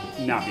be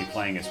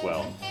playing as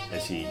well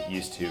as he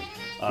used to.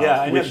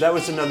 That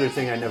was another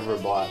thing I never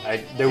bought.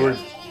 There were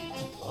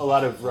a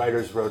lot of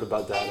writers wrote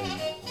about that,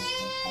 and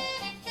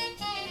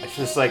it's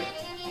just like,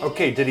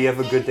 okay, did he have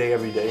a good day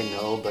every day?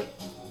 No, but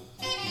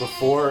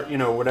before, you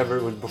know, whatever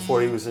it was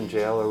before he was in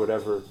jail or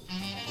whatever.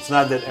 It's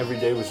not that every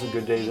day was a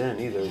good day then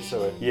either,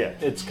 so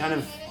it's kind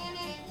of,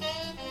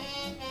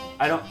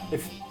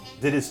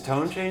 did his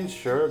tone change?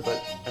 Sure,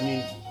 but I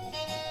mean,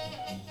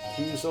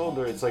 he was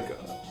older, it's like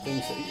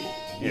things,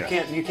 you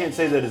can't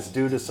say that it's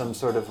due to some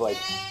sort of like,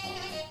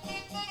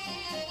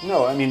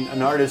 no, I mean,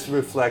 an artist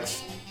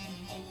reflects,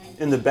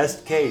 in the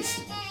best case,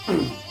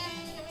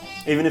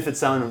 even if it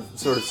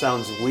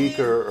sounds weak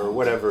or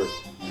whatever,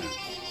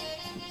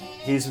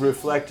 he's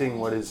reflecting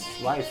what his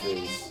life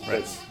is.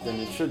 Then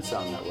it should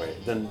sound that way.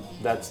 Then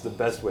that's the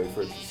best way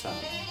for it to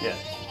sound.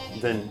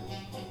 Then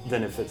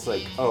if it's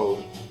like,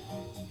 oh,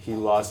 he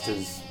lost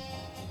his,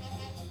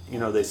 you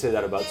know, they say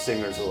that about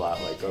singers a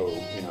lot, like, oh,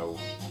 you know,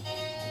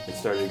 it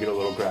started to get a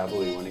little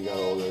gravelly when he got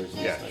older.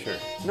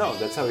 No,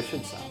 that's how it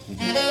should sound.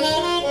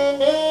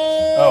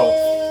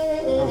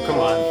 Oh, come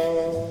on.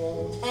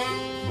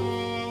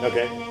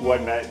 Okay,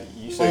 what, Matt?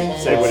 You say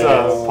what it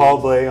is. Paul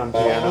Bley on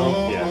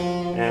piano. Yeah.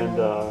 And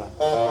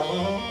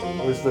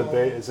who's the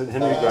bass? Is it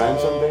Henry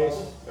Grimes on bass?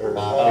 or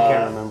I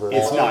can't remember.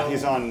 It's not.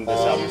 He's on this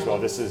album as well.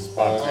 This is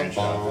Bob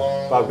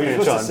Cranshaw. Bob We're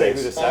Cranshaw supposed to on say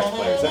bass. who the sax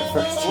player is at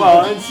first.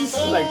 Well, it's just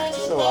like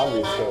so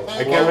obvious though.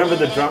 I can't remember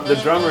the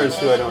drummer is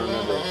who I don't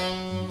remember.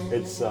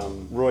 It's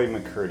Roy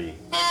McCurdy.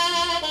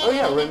 oh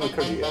yeah, Ray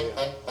McCurdy.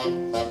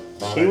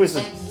 Yeah. He was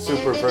a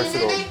super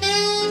versatile.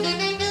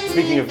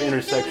 Speaking of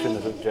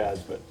intersections of jazz,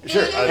 but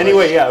Sure.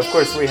 anyway, yeah, of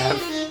course we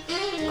have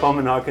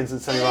Coleman Hawkins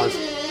and Sonny Rollins,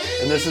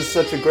 and this is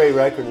such a great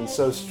record and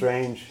so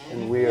strange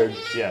and weird,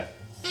 Yeah.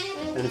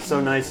 and it's so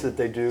nice that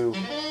they do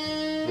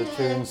the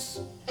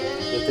tunes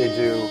that they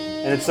do,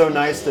 and it's so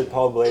nice that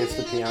Paul Blais,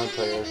 the piano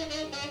player,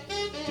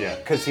 Yeah.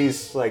 because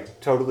he's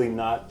like totally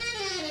not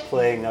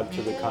playing up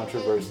to the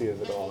controversy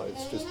of it all.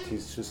 It's just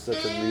he's just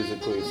such a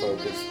musically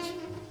focused.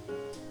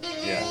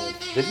 Yeah.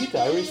 Did he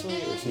die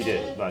recently? Or is He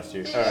did last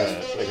year.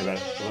 Like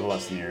about a little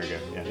less than a year ago.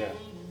 Yeah. Yeah.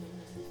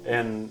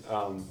 And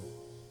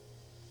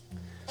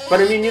but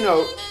I mean, you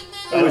know,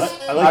 it I was like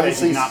that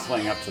obviously he's not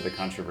playing up to the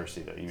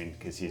controversy, though. You mean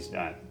because he's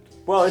not?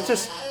 well, it's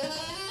just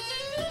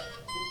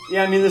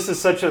yeah. I mean, this is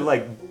such a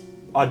like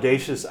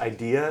audacious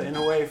idea in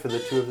a way for the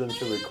two of them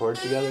to record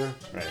together.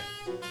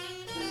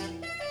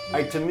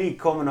 Right. To me,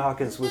 Coleman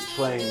Hawkins was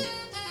playing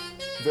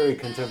very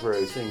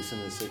contemporary things in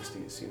the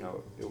 '60s. You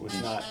know, it was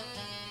not.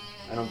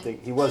 I don't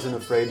think he wasn't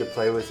afraid to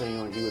play with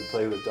anyone. He would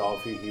play with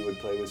Dolphy. He would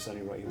play with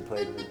Sonny Rollins. He would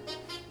play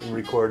and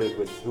record it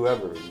with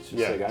whoever. He's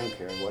just like, I don't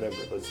care, whatever.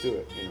 Let's do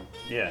it. You know.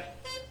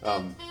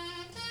 Yeah.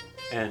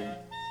 And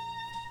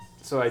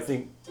so I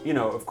think, you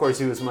know, of course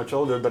he was much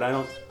older, but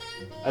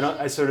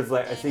I sort of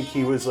like, I think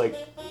he was like,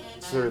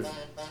 sort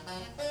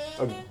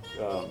of,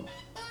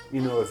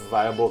 you know, a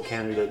viable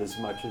candidate as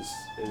much as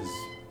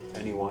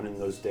anyone in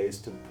those days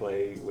to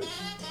play with,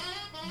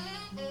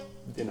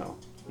 you know,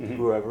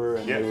 whoever,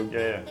 and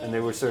and they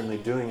were certainly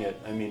doing it.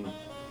 I mean,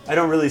 I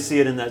don't really see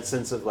it in that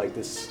sense of like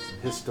this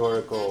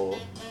historical.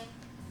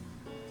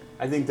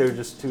 I think they're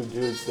just two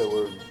dudes that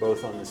were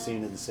both on the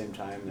scene at the same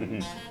time.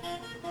 And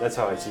that's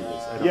how I see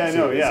this. I don't see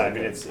it as I like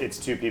mean, it's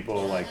two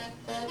people like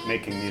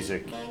making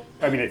music.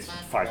 I mean, it's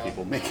five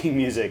people making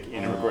music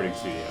in a recording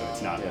studio.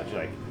 It's not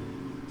like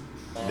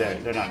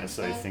they're not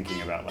necessarily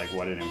thinking about like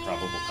what an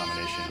improbable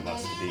combination of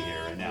us to be here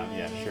right now.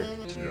 Yeah, sure.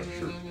 Yeah,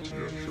 sure. Yeah,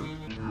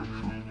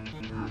 sure.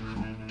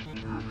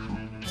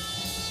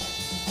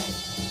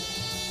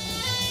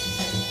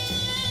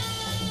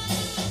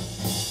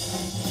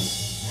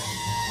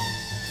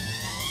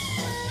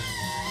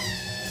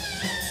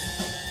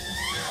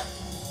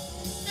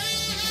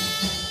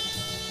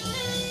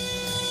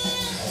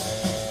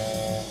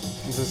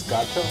 Is this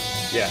Gato?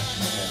 Yeah.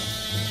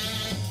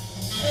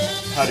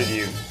 How did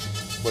you?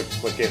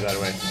 What gave that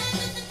away?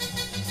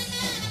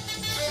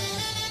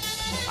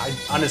 I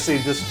honestly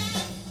just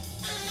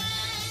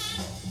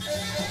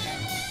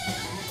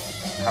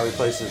how he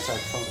plays the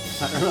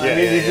saxophone. I don't know. I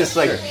mean, he just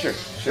like sure.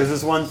 there's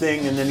this one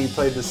thing, and then he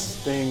played this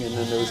thing, and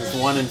then there was this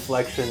one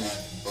inflection.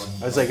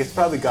 I was like, it's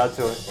probably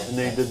Gato, and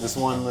then he did this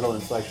one little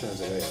inflection. I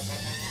was like, oh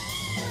yes.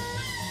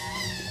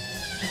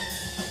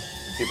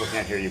 People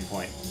can't hear you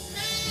point.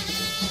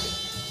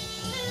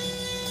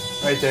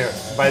 Right there.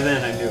 By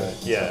then I knew it.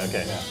 Yeah.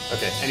 Okay. Yeah.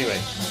 Okay. Anyway,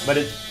 But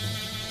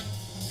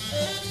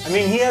I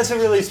mean, he has a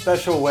really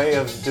special way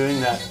of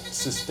doing that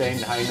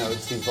sustained high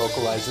notes. He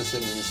vocalizes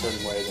it in a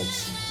certain way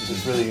that's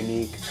just really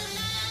unique.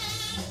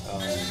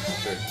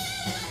 sure.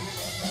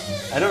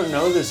 I don't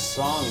know this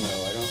song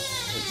though.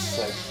 It's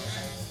like,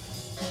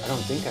 I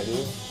don't think I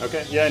do.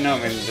 Okay. Yeah. No. I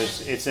mean,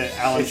 it's an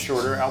Alan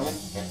Shorter album.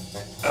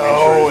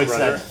 Oh, Shorter's it's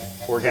brother. that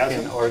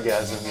Orgasm.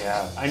 Orgasm,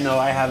 yeah. I know,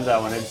 I have that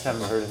one. I just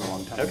haven't heard it in a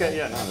long time. Okay.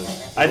 Yeah. No.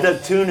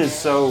 That tune is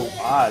so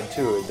odd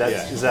too.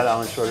 Yeah. Is that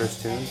Alan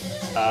Shorter's tune?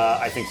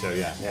 I think so.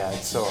 Yeah. Yeah,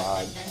 it's so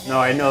odd. No,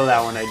 I know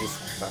that one. I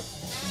just.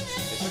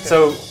 Okay.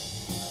 So,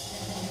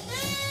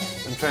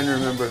 I'm trying to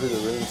remember who the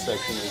rhythm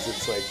section is.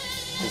 It's like,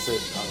 is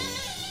it?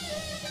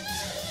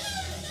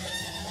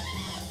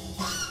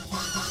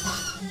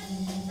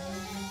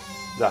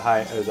 The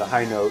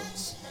high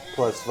notes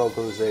plus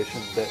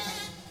vocalization that.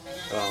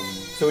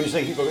 So when you're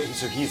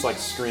saying he's like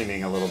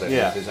screaming a little bit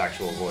with his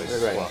actual voice,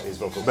 right. well, his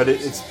vocal. But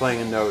it's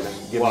playing a note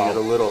and giving it a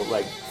little,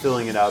 like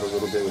filling it out a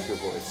little bit with your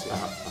voice.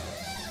 Yeah.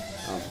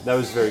 That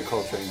was very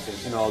Coltrane thing.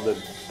 You know, all the,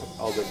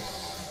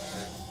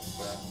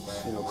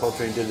 you know,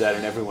 Coltrane did that,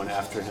 and everyone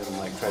after him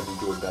like tried to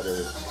do a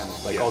better kind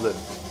of like all the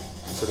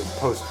sort of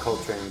post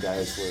Coltrane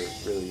guys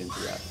were really into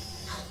that.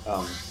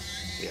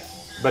 Yeah.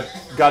 But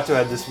Gato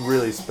had this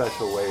really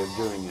special way of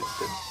doing it.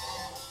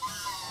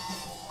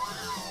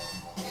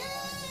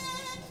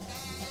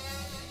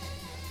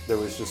 There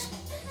was just,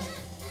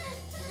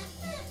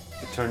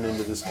 it turned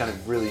into this kind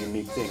of really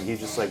unique thing. He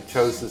just like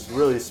chose this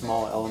really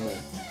small element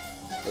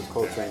of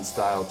Coltrane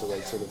style to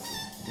like sort of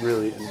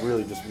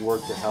really just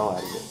work the hell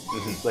out of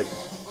it. Like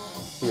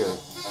here.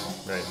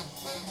 Right.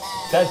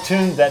 That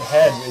tune, that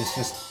head is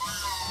just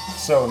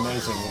so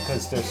amazing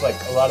because there's like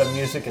a lot of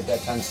music at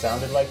that time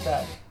sounded like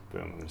that.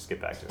 Boom. Let's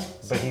get back to it.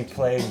 But he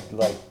played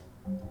like,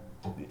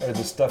 or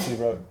the stuff he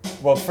wrote.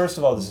 Well, first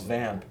of all, this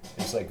vamp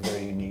is like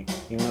very unique.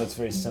 Even though it's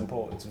very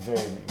simple, it's very,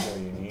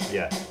 very unique.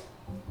 Yeah.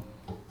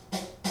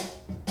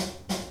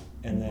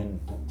 and then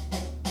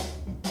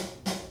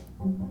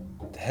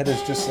the head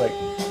is just like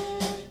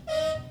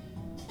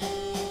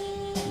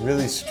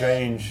really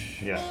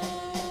strange. Yeah.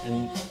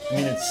 And I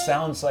mean, it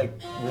sounds like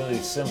really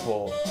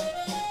simple.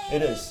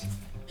 It is,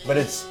 but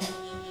it's,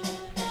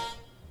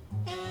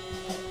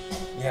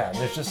 yeah,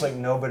 there's just like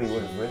nobody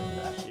would have written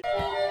that.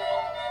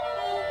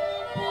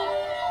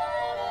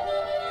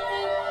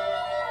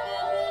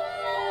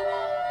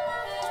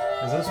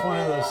 Is this one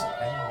of those,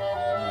 I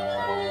don't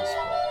know what it is,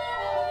 but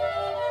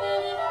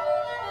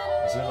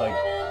is it like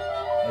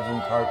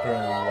Evan Parker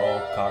and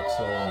Lowell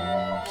Coxell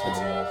and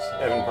somebody else?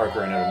 Evan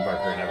Parker and Evan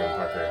Parker and Evan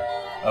Parker.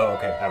 Oh,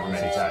 okay. However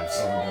many times.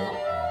 Overdub.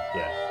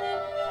 Yeah.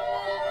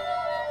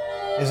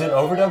 Is it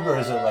overdubbed or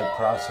is it like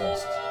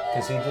processed?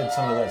 Because he did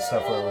some of that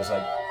stuff where it was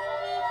like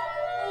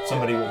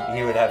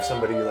he would have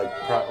somebody like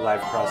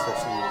live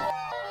processing.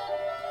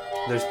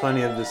 There's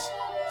plenty of this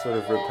sort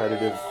of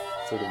repetitive,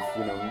 sort of,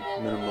 you know,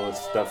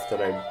 minimalist stuff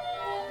that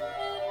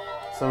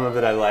some of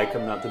it I like.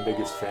 I'm not the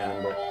biggest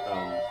fan, but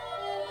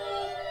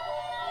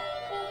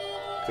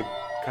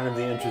kind of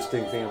the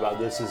interesting thing about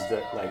this is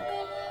that like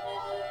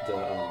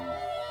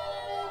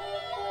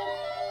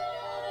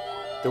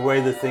the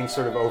way the things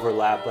sort of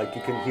overlap, like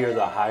you can hear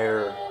the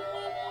higher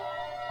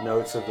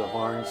notes of the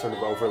horn sort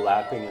of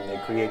overlapping, and they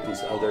create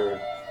these other,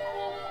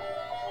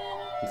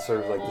 it's sort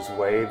of like this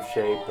wave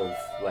shape of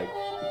like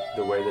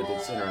the way that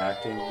it's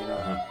interacting, you know.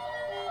 Uh-huh.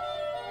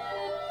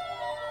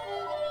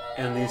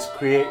 And these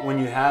create, when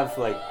you have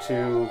like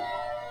two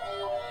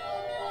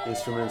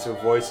instruments or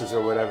voices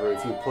or whatever,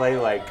 if you play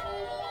like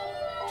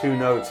two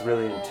notes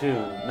really in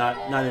tune, not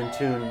in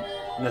tune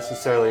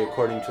necessarily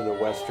according to the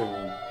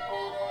Western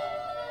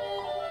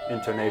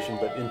intonation,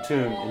 but in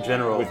tune in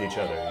general With each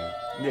other,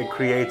 yeah. it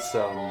creates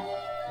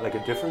like a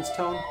difference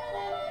tone.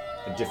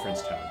 A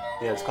difference tone.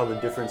 Yeah, it's called a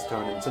difference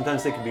tone, and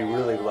sometimes they can be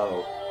really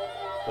low.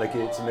 Like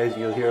it's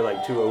amazing. You'll hear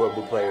like two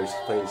oboe players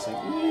play this thing,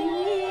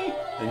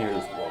 and you hear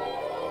this.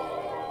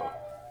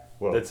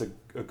 Whoa. That's an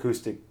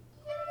acoustic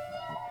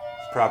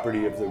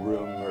property of the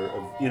room, or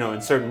of, you know,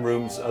 in certain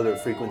rooms other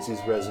frequencies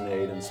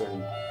resonate, and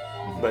certain.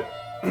 But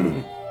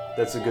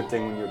that's a good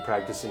thing when you're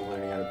practicing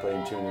learning how to play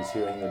in tune, is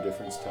hearing the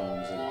difference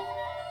tones, and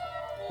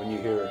when you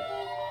hear,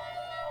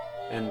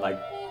 and like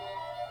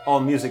all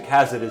music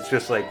has it. It's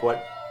just like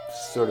what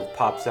sort of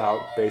pops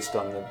out based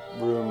on the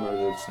room or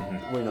the,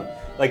 you know,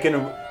 like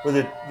with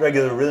a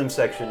regular rhythm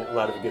section, a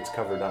lot of it gets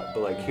covered up,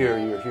 but like here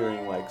you're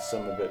hearing like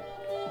some of it,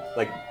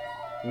 like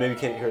maybe you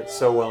can't hear it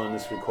so well in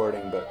this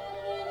recording, but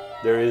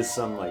there is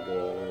some like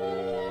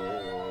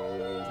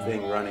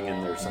thing running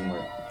in there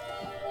somewhere.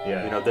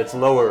 Yeah. You know, that's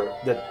lower,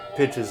 that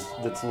pitch is,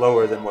 that's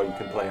lower than what you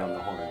can play on the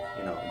horn,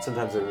 you know, and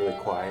sometimes they're really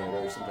quiet,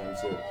 or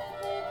sometimes they're,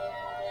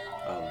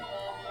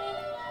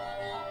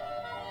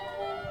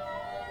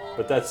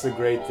 but that's the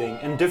great thing.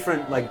 And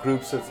different like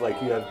groups of, like,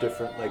 you have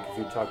different, like if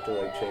you talk to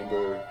like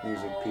chamber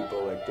music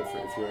people, like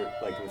different, if you're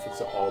like, if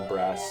it's an all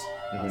brass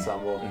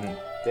ensemble,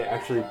 they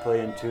actually play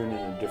in tune in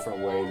a different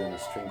way than a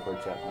string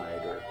quartet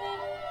might, or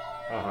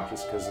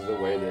just because of the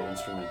way the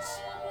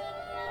instruments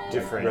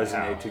different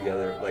resonate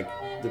together. Like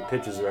the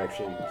pitches are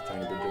actually a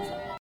tiny bit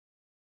different.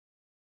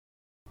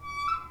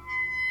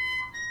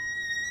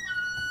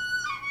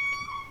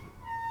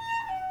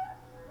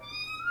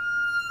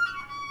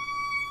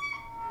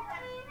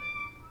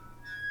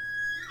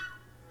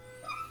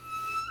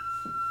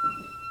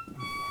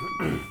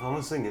 I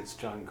almost think it's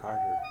John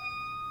Carter.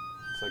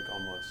 It's like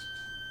almost.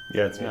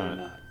 Yeah, it's maybe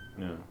not.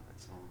 No.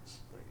 It's almost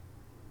like.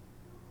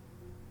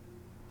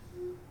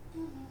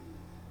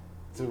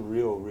 It's a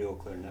real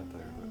clarinet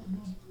player.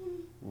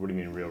 What do you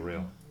mean,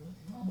 real?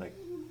 Like,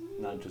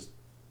 not just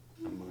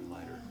a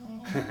moonlighter.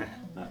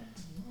 Not,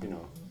 you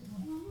know.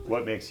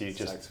 What makes you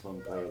just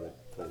saxophone player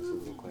that plays a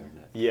little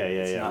clarinet. Yeah.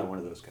 It's not one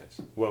of those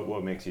guys.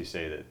 What makes you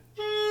say that?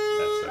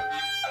 That's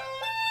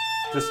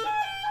Just the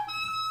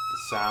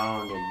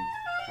sound and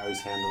how he's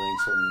handling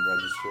certain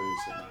registers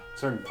and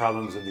certain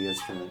problems of the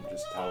instrument,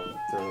 just how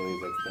thoroughly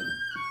they've been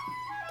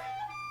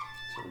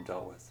sort of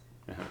dealt with.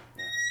 Uh-huh.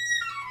 Yeah.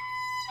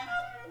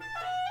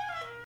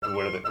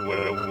 What do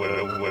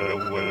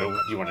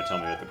you want to tell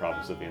me what the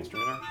problems of the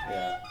instrument are?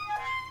 Yeah.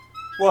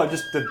 Well,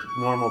 just the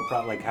normal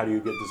problem, like how do you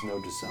get this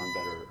note to sound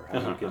better, or how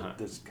do you get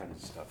this kind of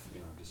stuff,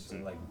 you know, just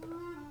like,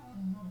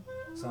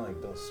 it's not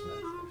like Bill Smith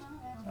or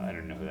something. I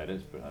don't know who that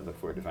is, but I look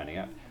forward to finding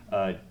out.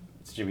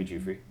 It's Jimmy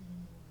Giuffre.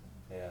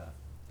 Yeah.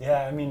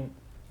 Yeah, I mean,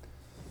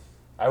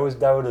 that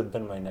would have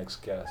been my next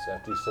guess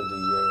after you said the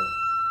year.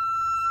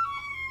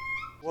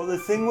 Well, the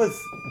thing with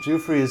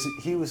Giuffre is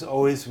he was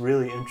always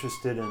really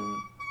interested in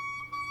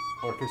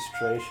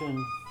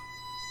orchestration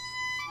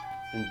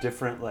and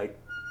different, like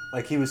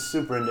he was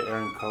super into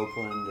Aaron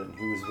Copland, and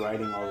he was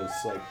writing all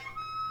this like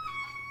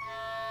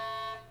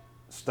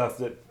stuff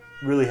that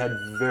really had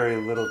very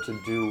little to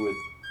do with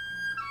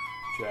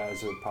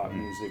jazz or pop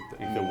music.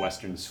 Like the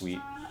Western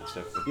Suite and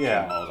stuff.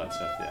 Yeah. All that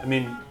stuff, yeah. I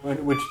mean,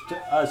 which to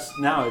us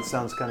now it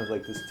sounds kind of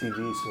like this TV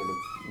sort of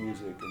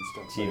music and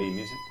stuff. TV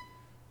music?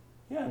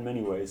 Yeah, in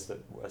many ways, that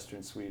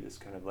Western suite is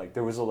kind of like,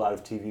 there was a lot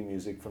of TV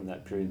music from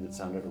that period that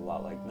sounded a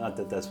lot like, not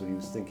that that's what he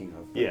was thinking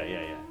of. Yeah.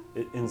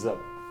 It ends up,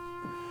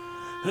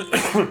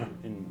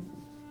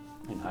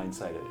 in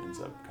hindsight, it ends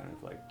up kind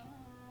of like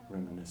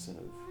reminiscent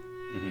of.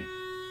 Mm-hmm.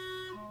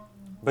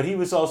 But he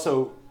was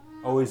also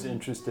always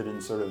interested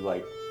in sort of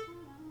like,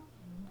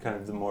 kind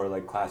of the more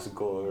like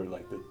classical or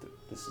like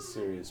this is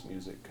serious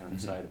music kind of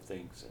side of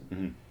things. And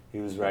Mm-hmm. he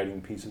was writing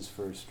pieces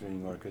for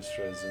string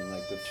orchestras in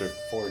like the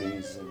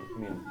 40s, and I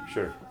mean,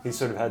 Sure. he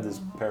sort of had this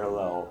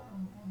parallel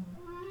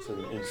sort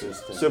of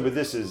interest in. So, but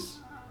this is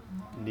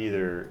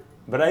neither.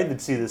 But I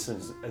would see this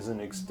as an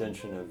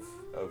extension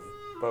of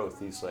both.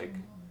 He's like,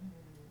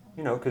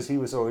 you know, because he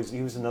was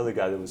another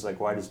guy that was like,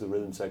 why does the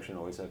rhythm section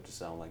always have to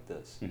sound like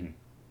this? Mm-hmm.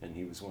 And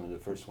he was one of the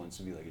first ones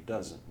to be like, it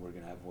doesn't. We're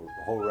going to have a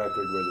whole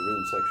record where the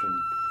rhythm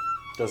section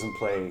doesn't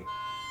play,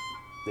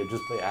 they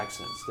just play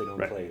accents. They don't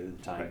Right. play the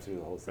time Right. through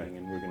the whole thing.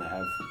 Right. And we're going to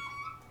have,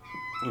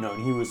 you know,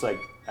 and he was like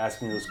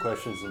asking those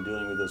questions and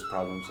dealing with those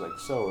problems like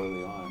so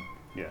early on.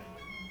 Yeah.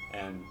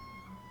 And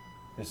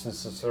this is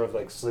sort of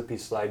like slippy,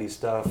 slidey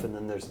stuff, and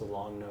then there's the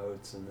long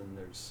notes, and then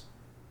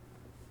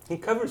he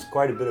covers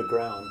quite a bit of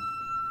ground.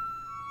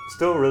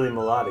 Still really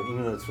melodic,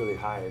 even though it's really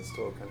high, it's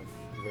still kind of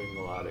very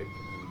melodic.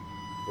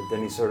 But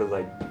then he sort of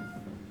like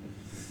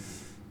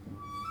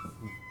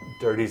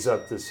dirties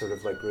up this sort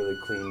of like really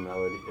clean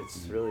melody.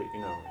 It's really,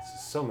 you know, it's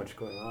just so much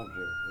going on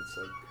here. It's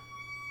like...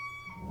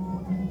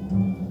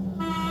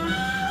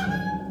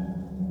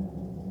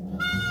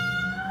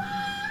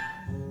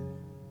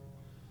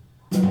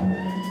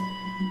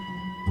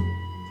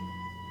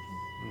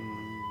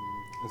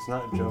 It's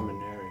not Joe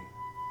Maneri.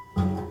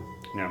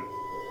 No.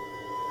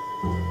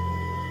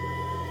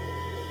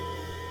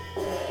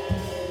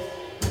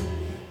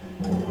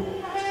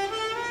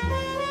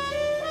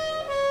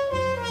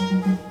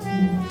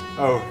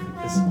 Oh,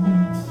 it's...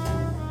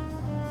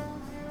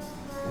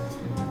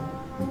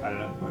 I don't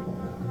know.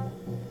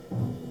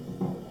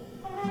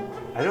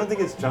 I don't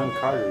think it's John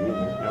Carter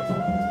either. Nope.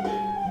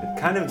 It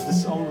kind of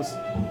just almost...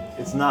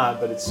 It's not,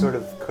 but it sort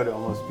of could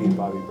almost be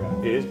Bobby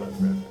Bradford. It is Bobby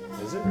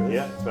Bradford. Is it really?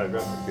 Yeah, it's Bobby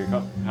Bradford. Good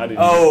call. How did you...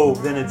 Oh,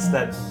 then it's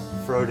that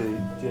Frode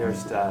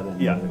Gjerstad. And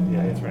Yeah.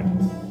 Yeah, That's right.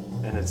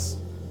 And it's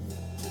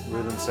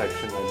rhythm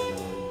section, I don't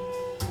know.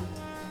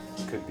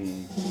 It could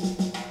be...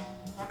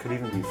 It could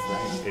even be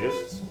Frank. It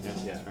is? Yeah,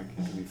 Yeah, it's Frank.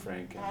 it could be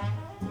Frank. And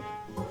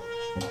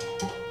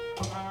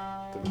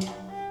the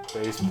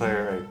bass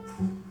player,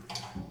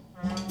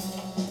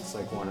 it's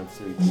like one of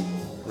three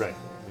people. Right.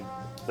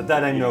 But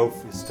that I know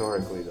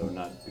historically, though,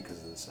 not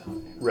because of the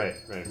sound. You know? Right,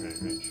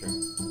 sure.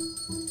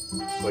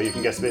 Well, you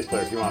can guess the bass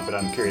player if you want, but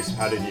I'm curious,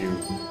 what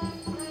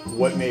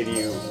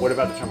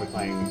about the trumpet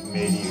playing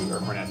made you, or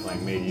cornet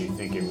playing made you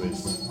think it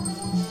was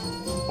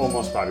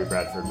almost Bobby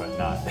Bradford, but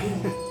not?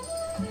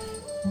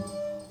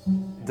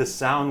 The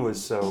sound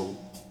was so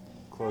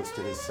close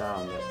to his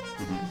sound that,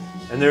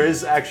 and there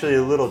is actually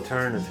a little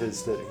turn of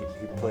his that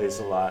he plays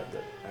a lot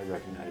that I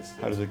recognize.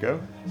 How does it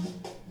go?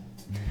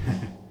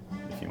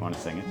 If you want to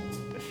sing it.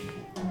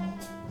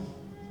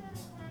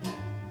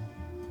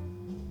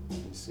 Let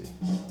me see.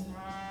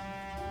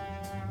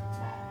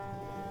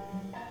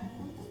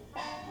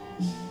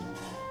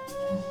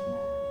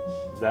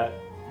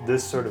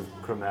 This sort of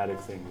chromatic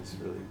thing is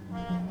really...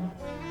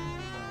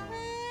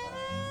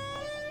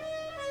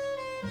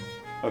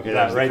 Okay, that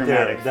that's right the there.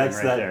 chromatic That's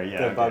thing right that, there. Yeah,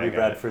 that okay, Bobby I got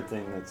Bradford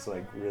thing that's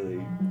like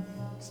really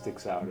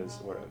sticks out as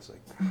where I was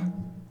like,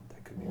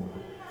 that could be one.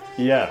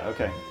 it. Yeah,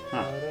 okay.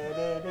 Huh.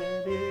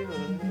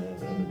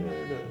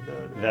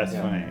 That's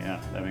Yeah. funny,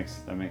 yeah. That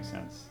makes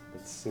sense.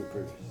 It's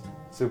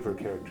super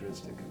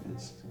characteristic of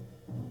his.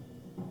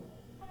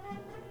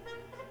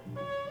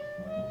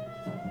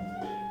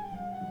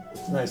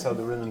 It's nice how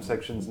the rhythm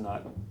section's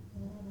not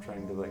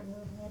trying to like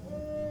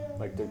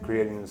they're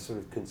creating this sort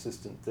of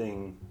consistent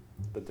thing,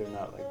 but they're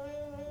not like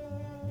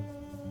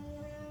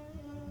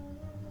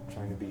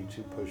trying to be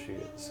too pushy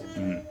at the same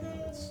time. You know,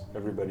 it's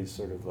everybody's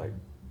sort of like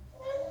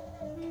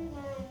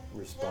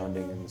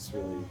responding, and it's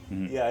really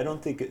yeah. I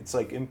don't think it's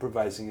like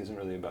improvising isn't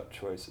really about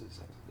choices.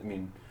 I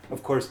mean,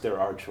 of course there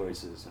are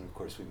choices, and of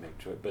course we make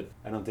choice, but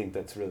I don't think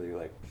that's really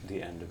like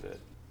the end of it,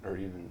 or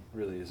even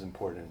really as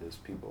important as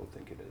people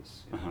think it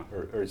is, you know?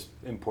 Or as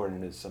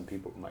important as some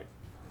people might.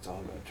 It's all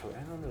about choice.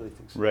 I don't really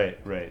think so.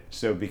 Right.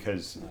 So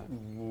because,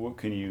 what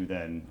can you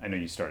then, I know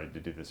you started to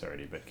do this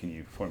already, but can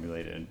you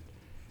formulate an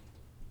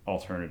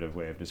alternative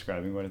way of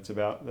describing what it's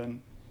about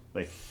then?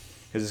 Like,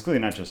 because it's clearly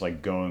not just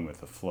like going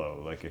with the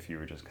flow, like if you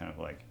were just kind of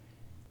like...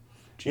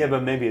 Yeah,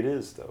 but maybe it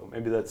is though.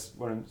 Maybe that's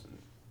what I'm,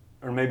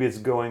 or maybe it's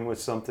going with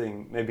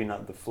something, maybe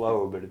not the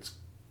flow, but it's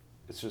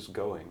just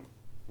going,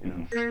 you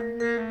know?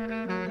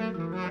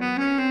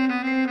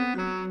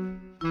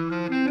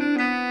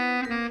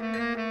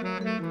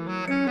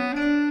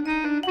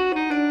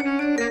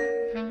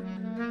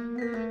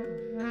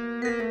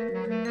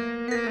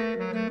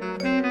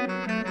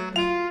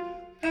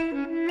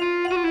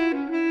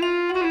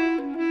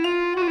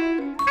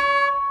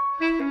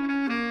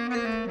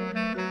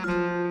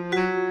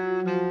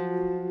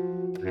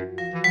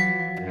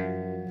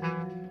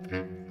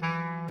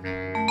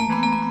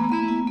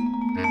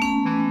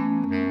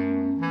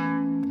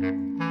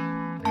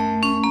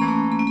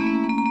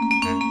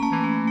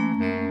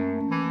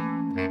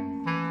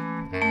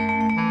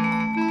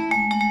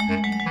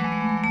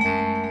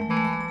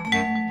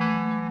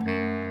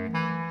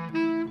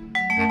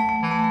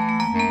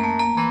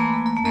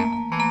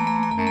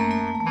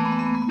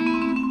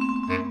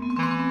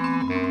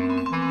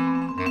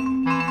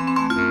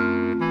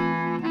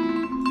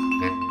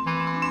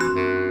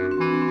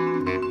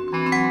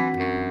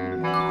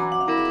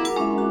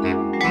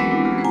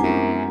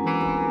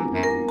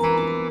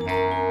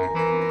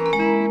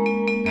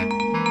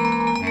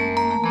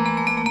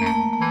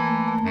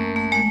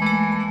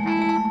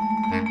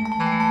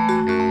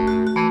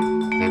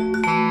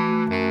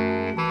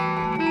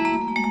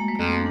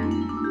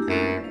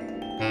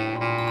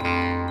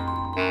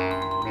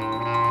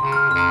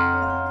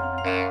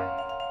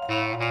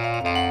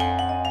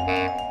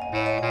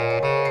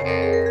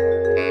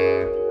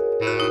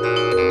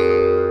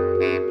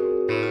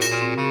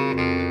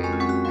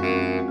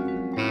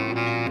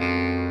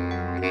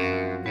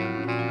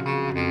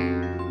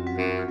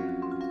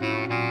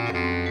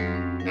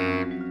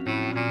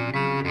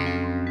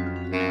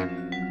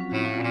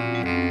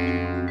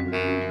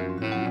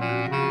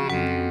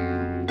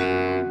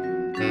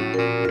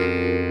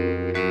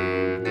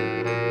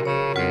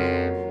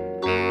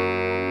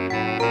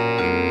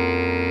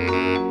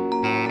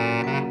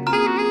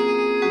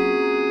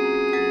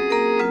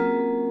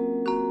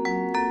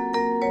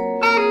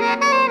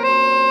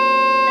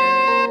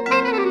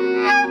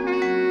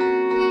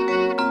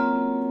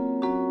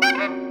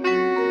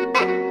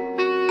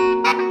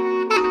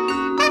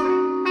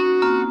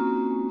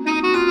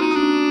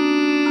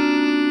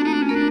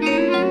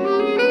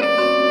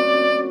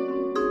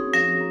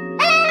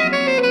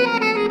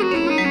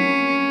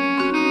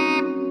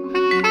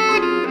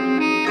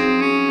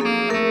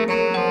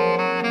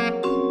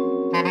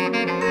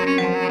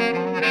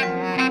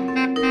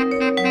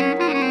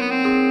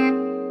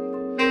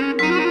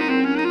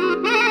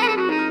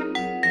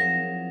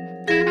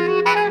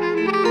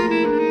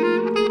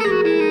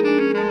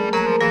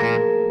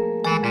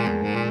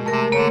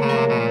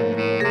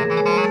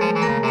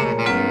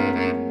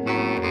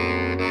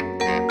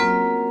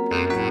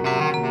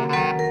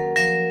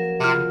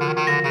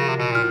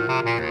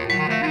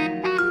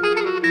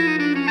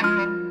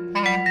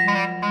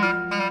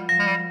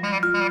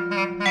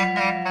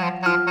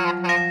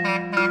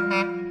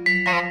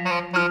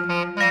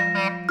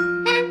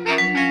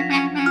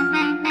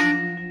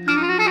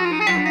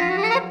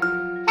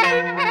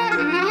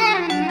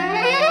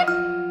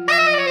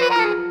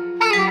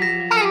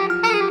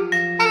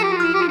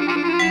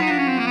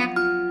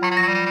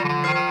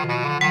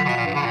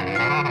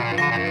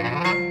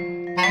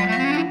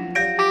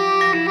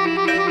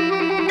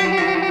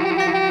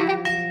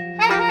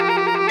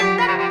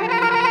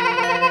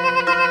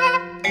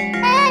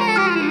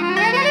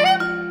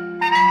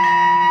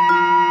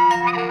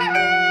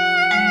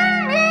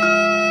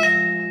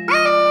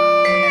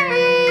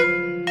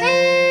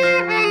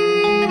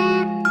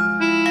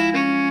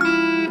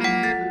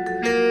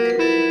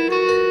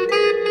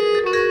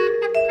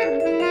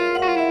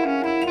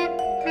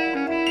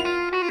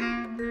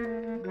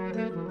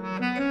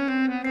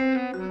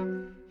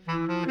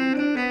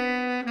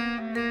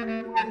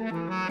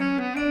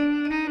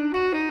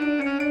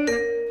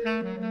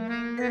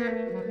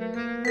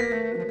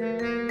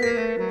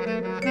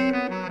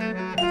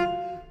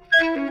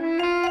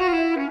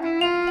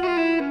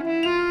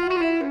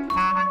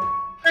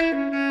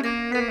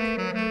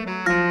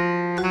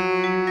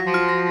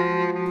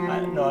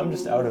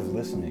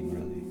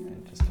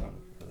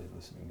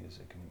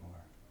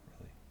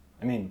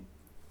 I mean,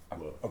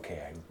 Well,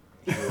 okay,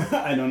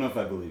 I don't know if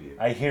I believe you.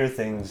 I hear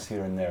things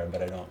here and there,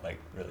 but I don't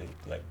really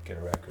get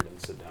a record and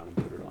sit down and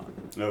put it on.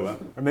 Oh, well.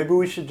 Or maybe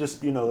we should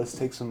just, let's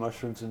take some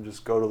mushrooms and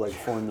just go to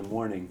 4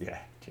 a.m. Yeah.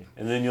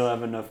 And then you'll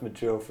have enough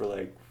material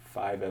for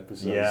 5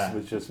 episodes Yeah.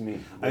 with just me.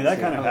 I mean, that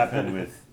kind of happened with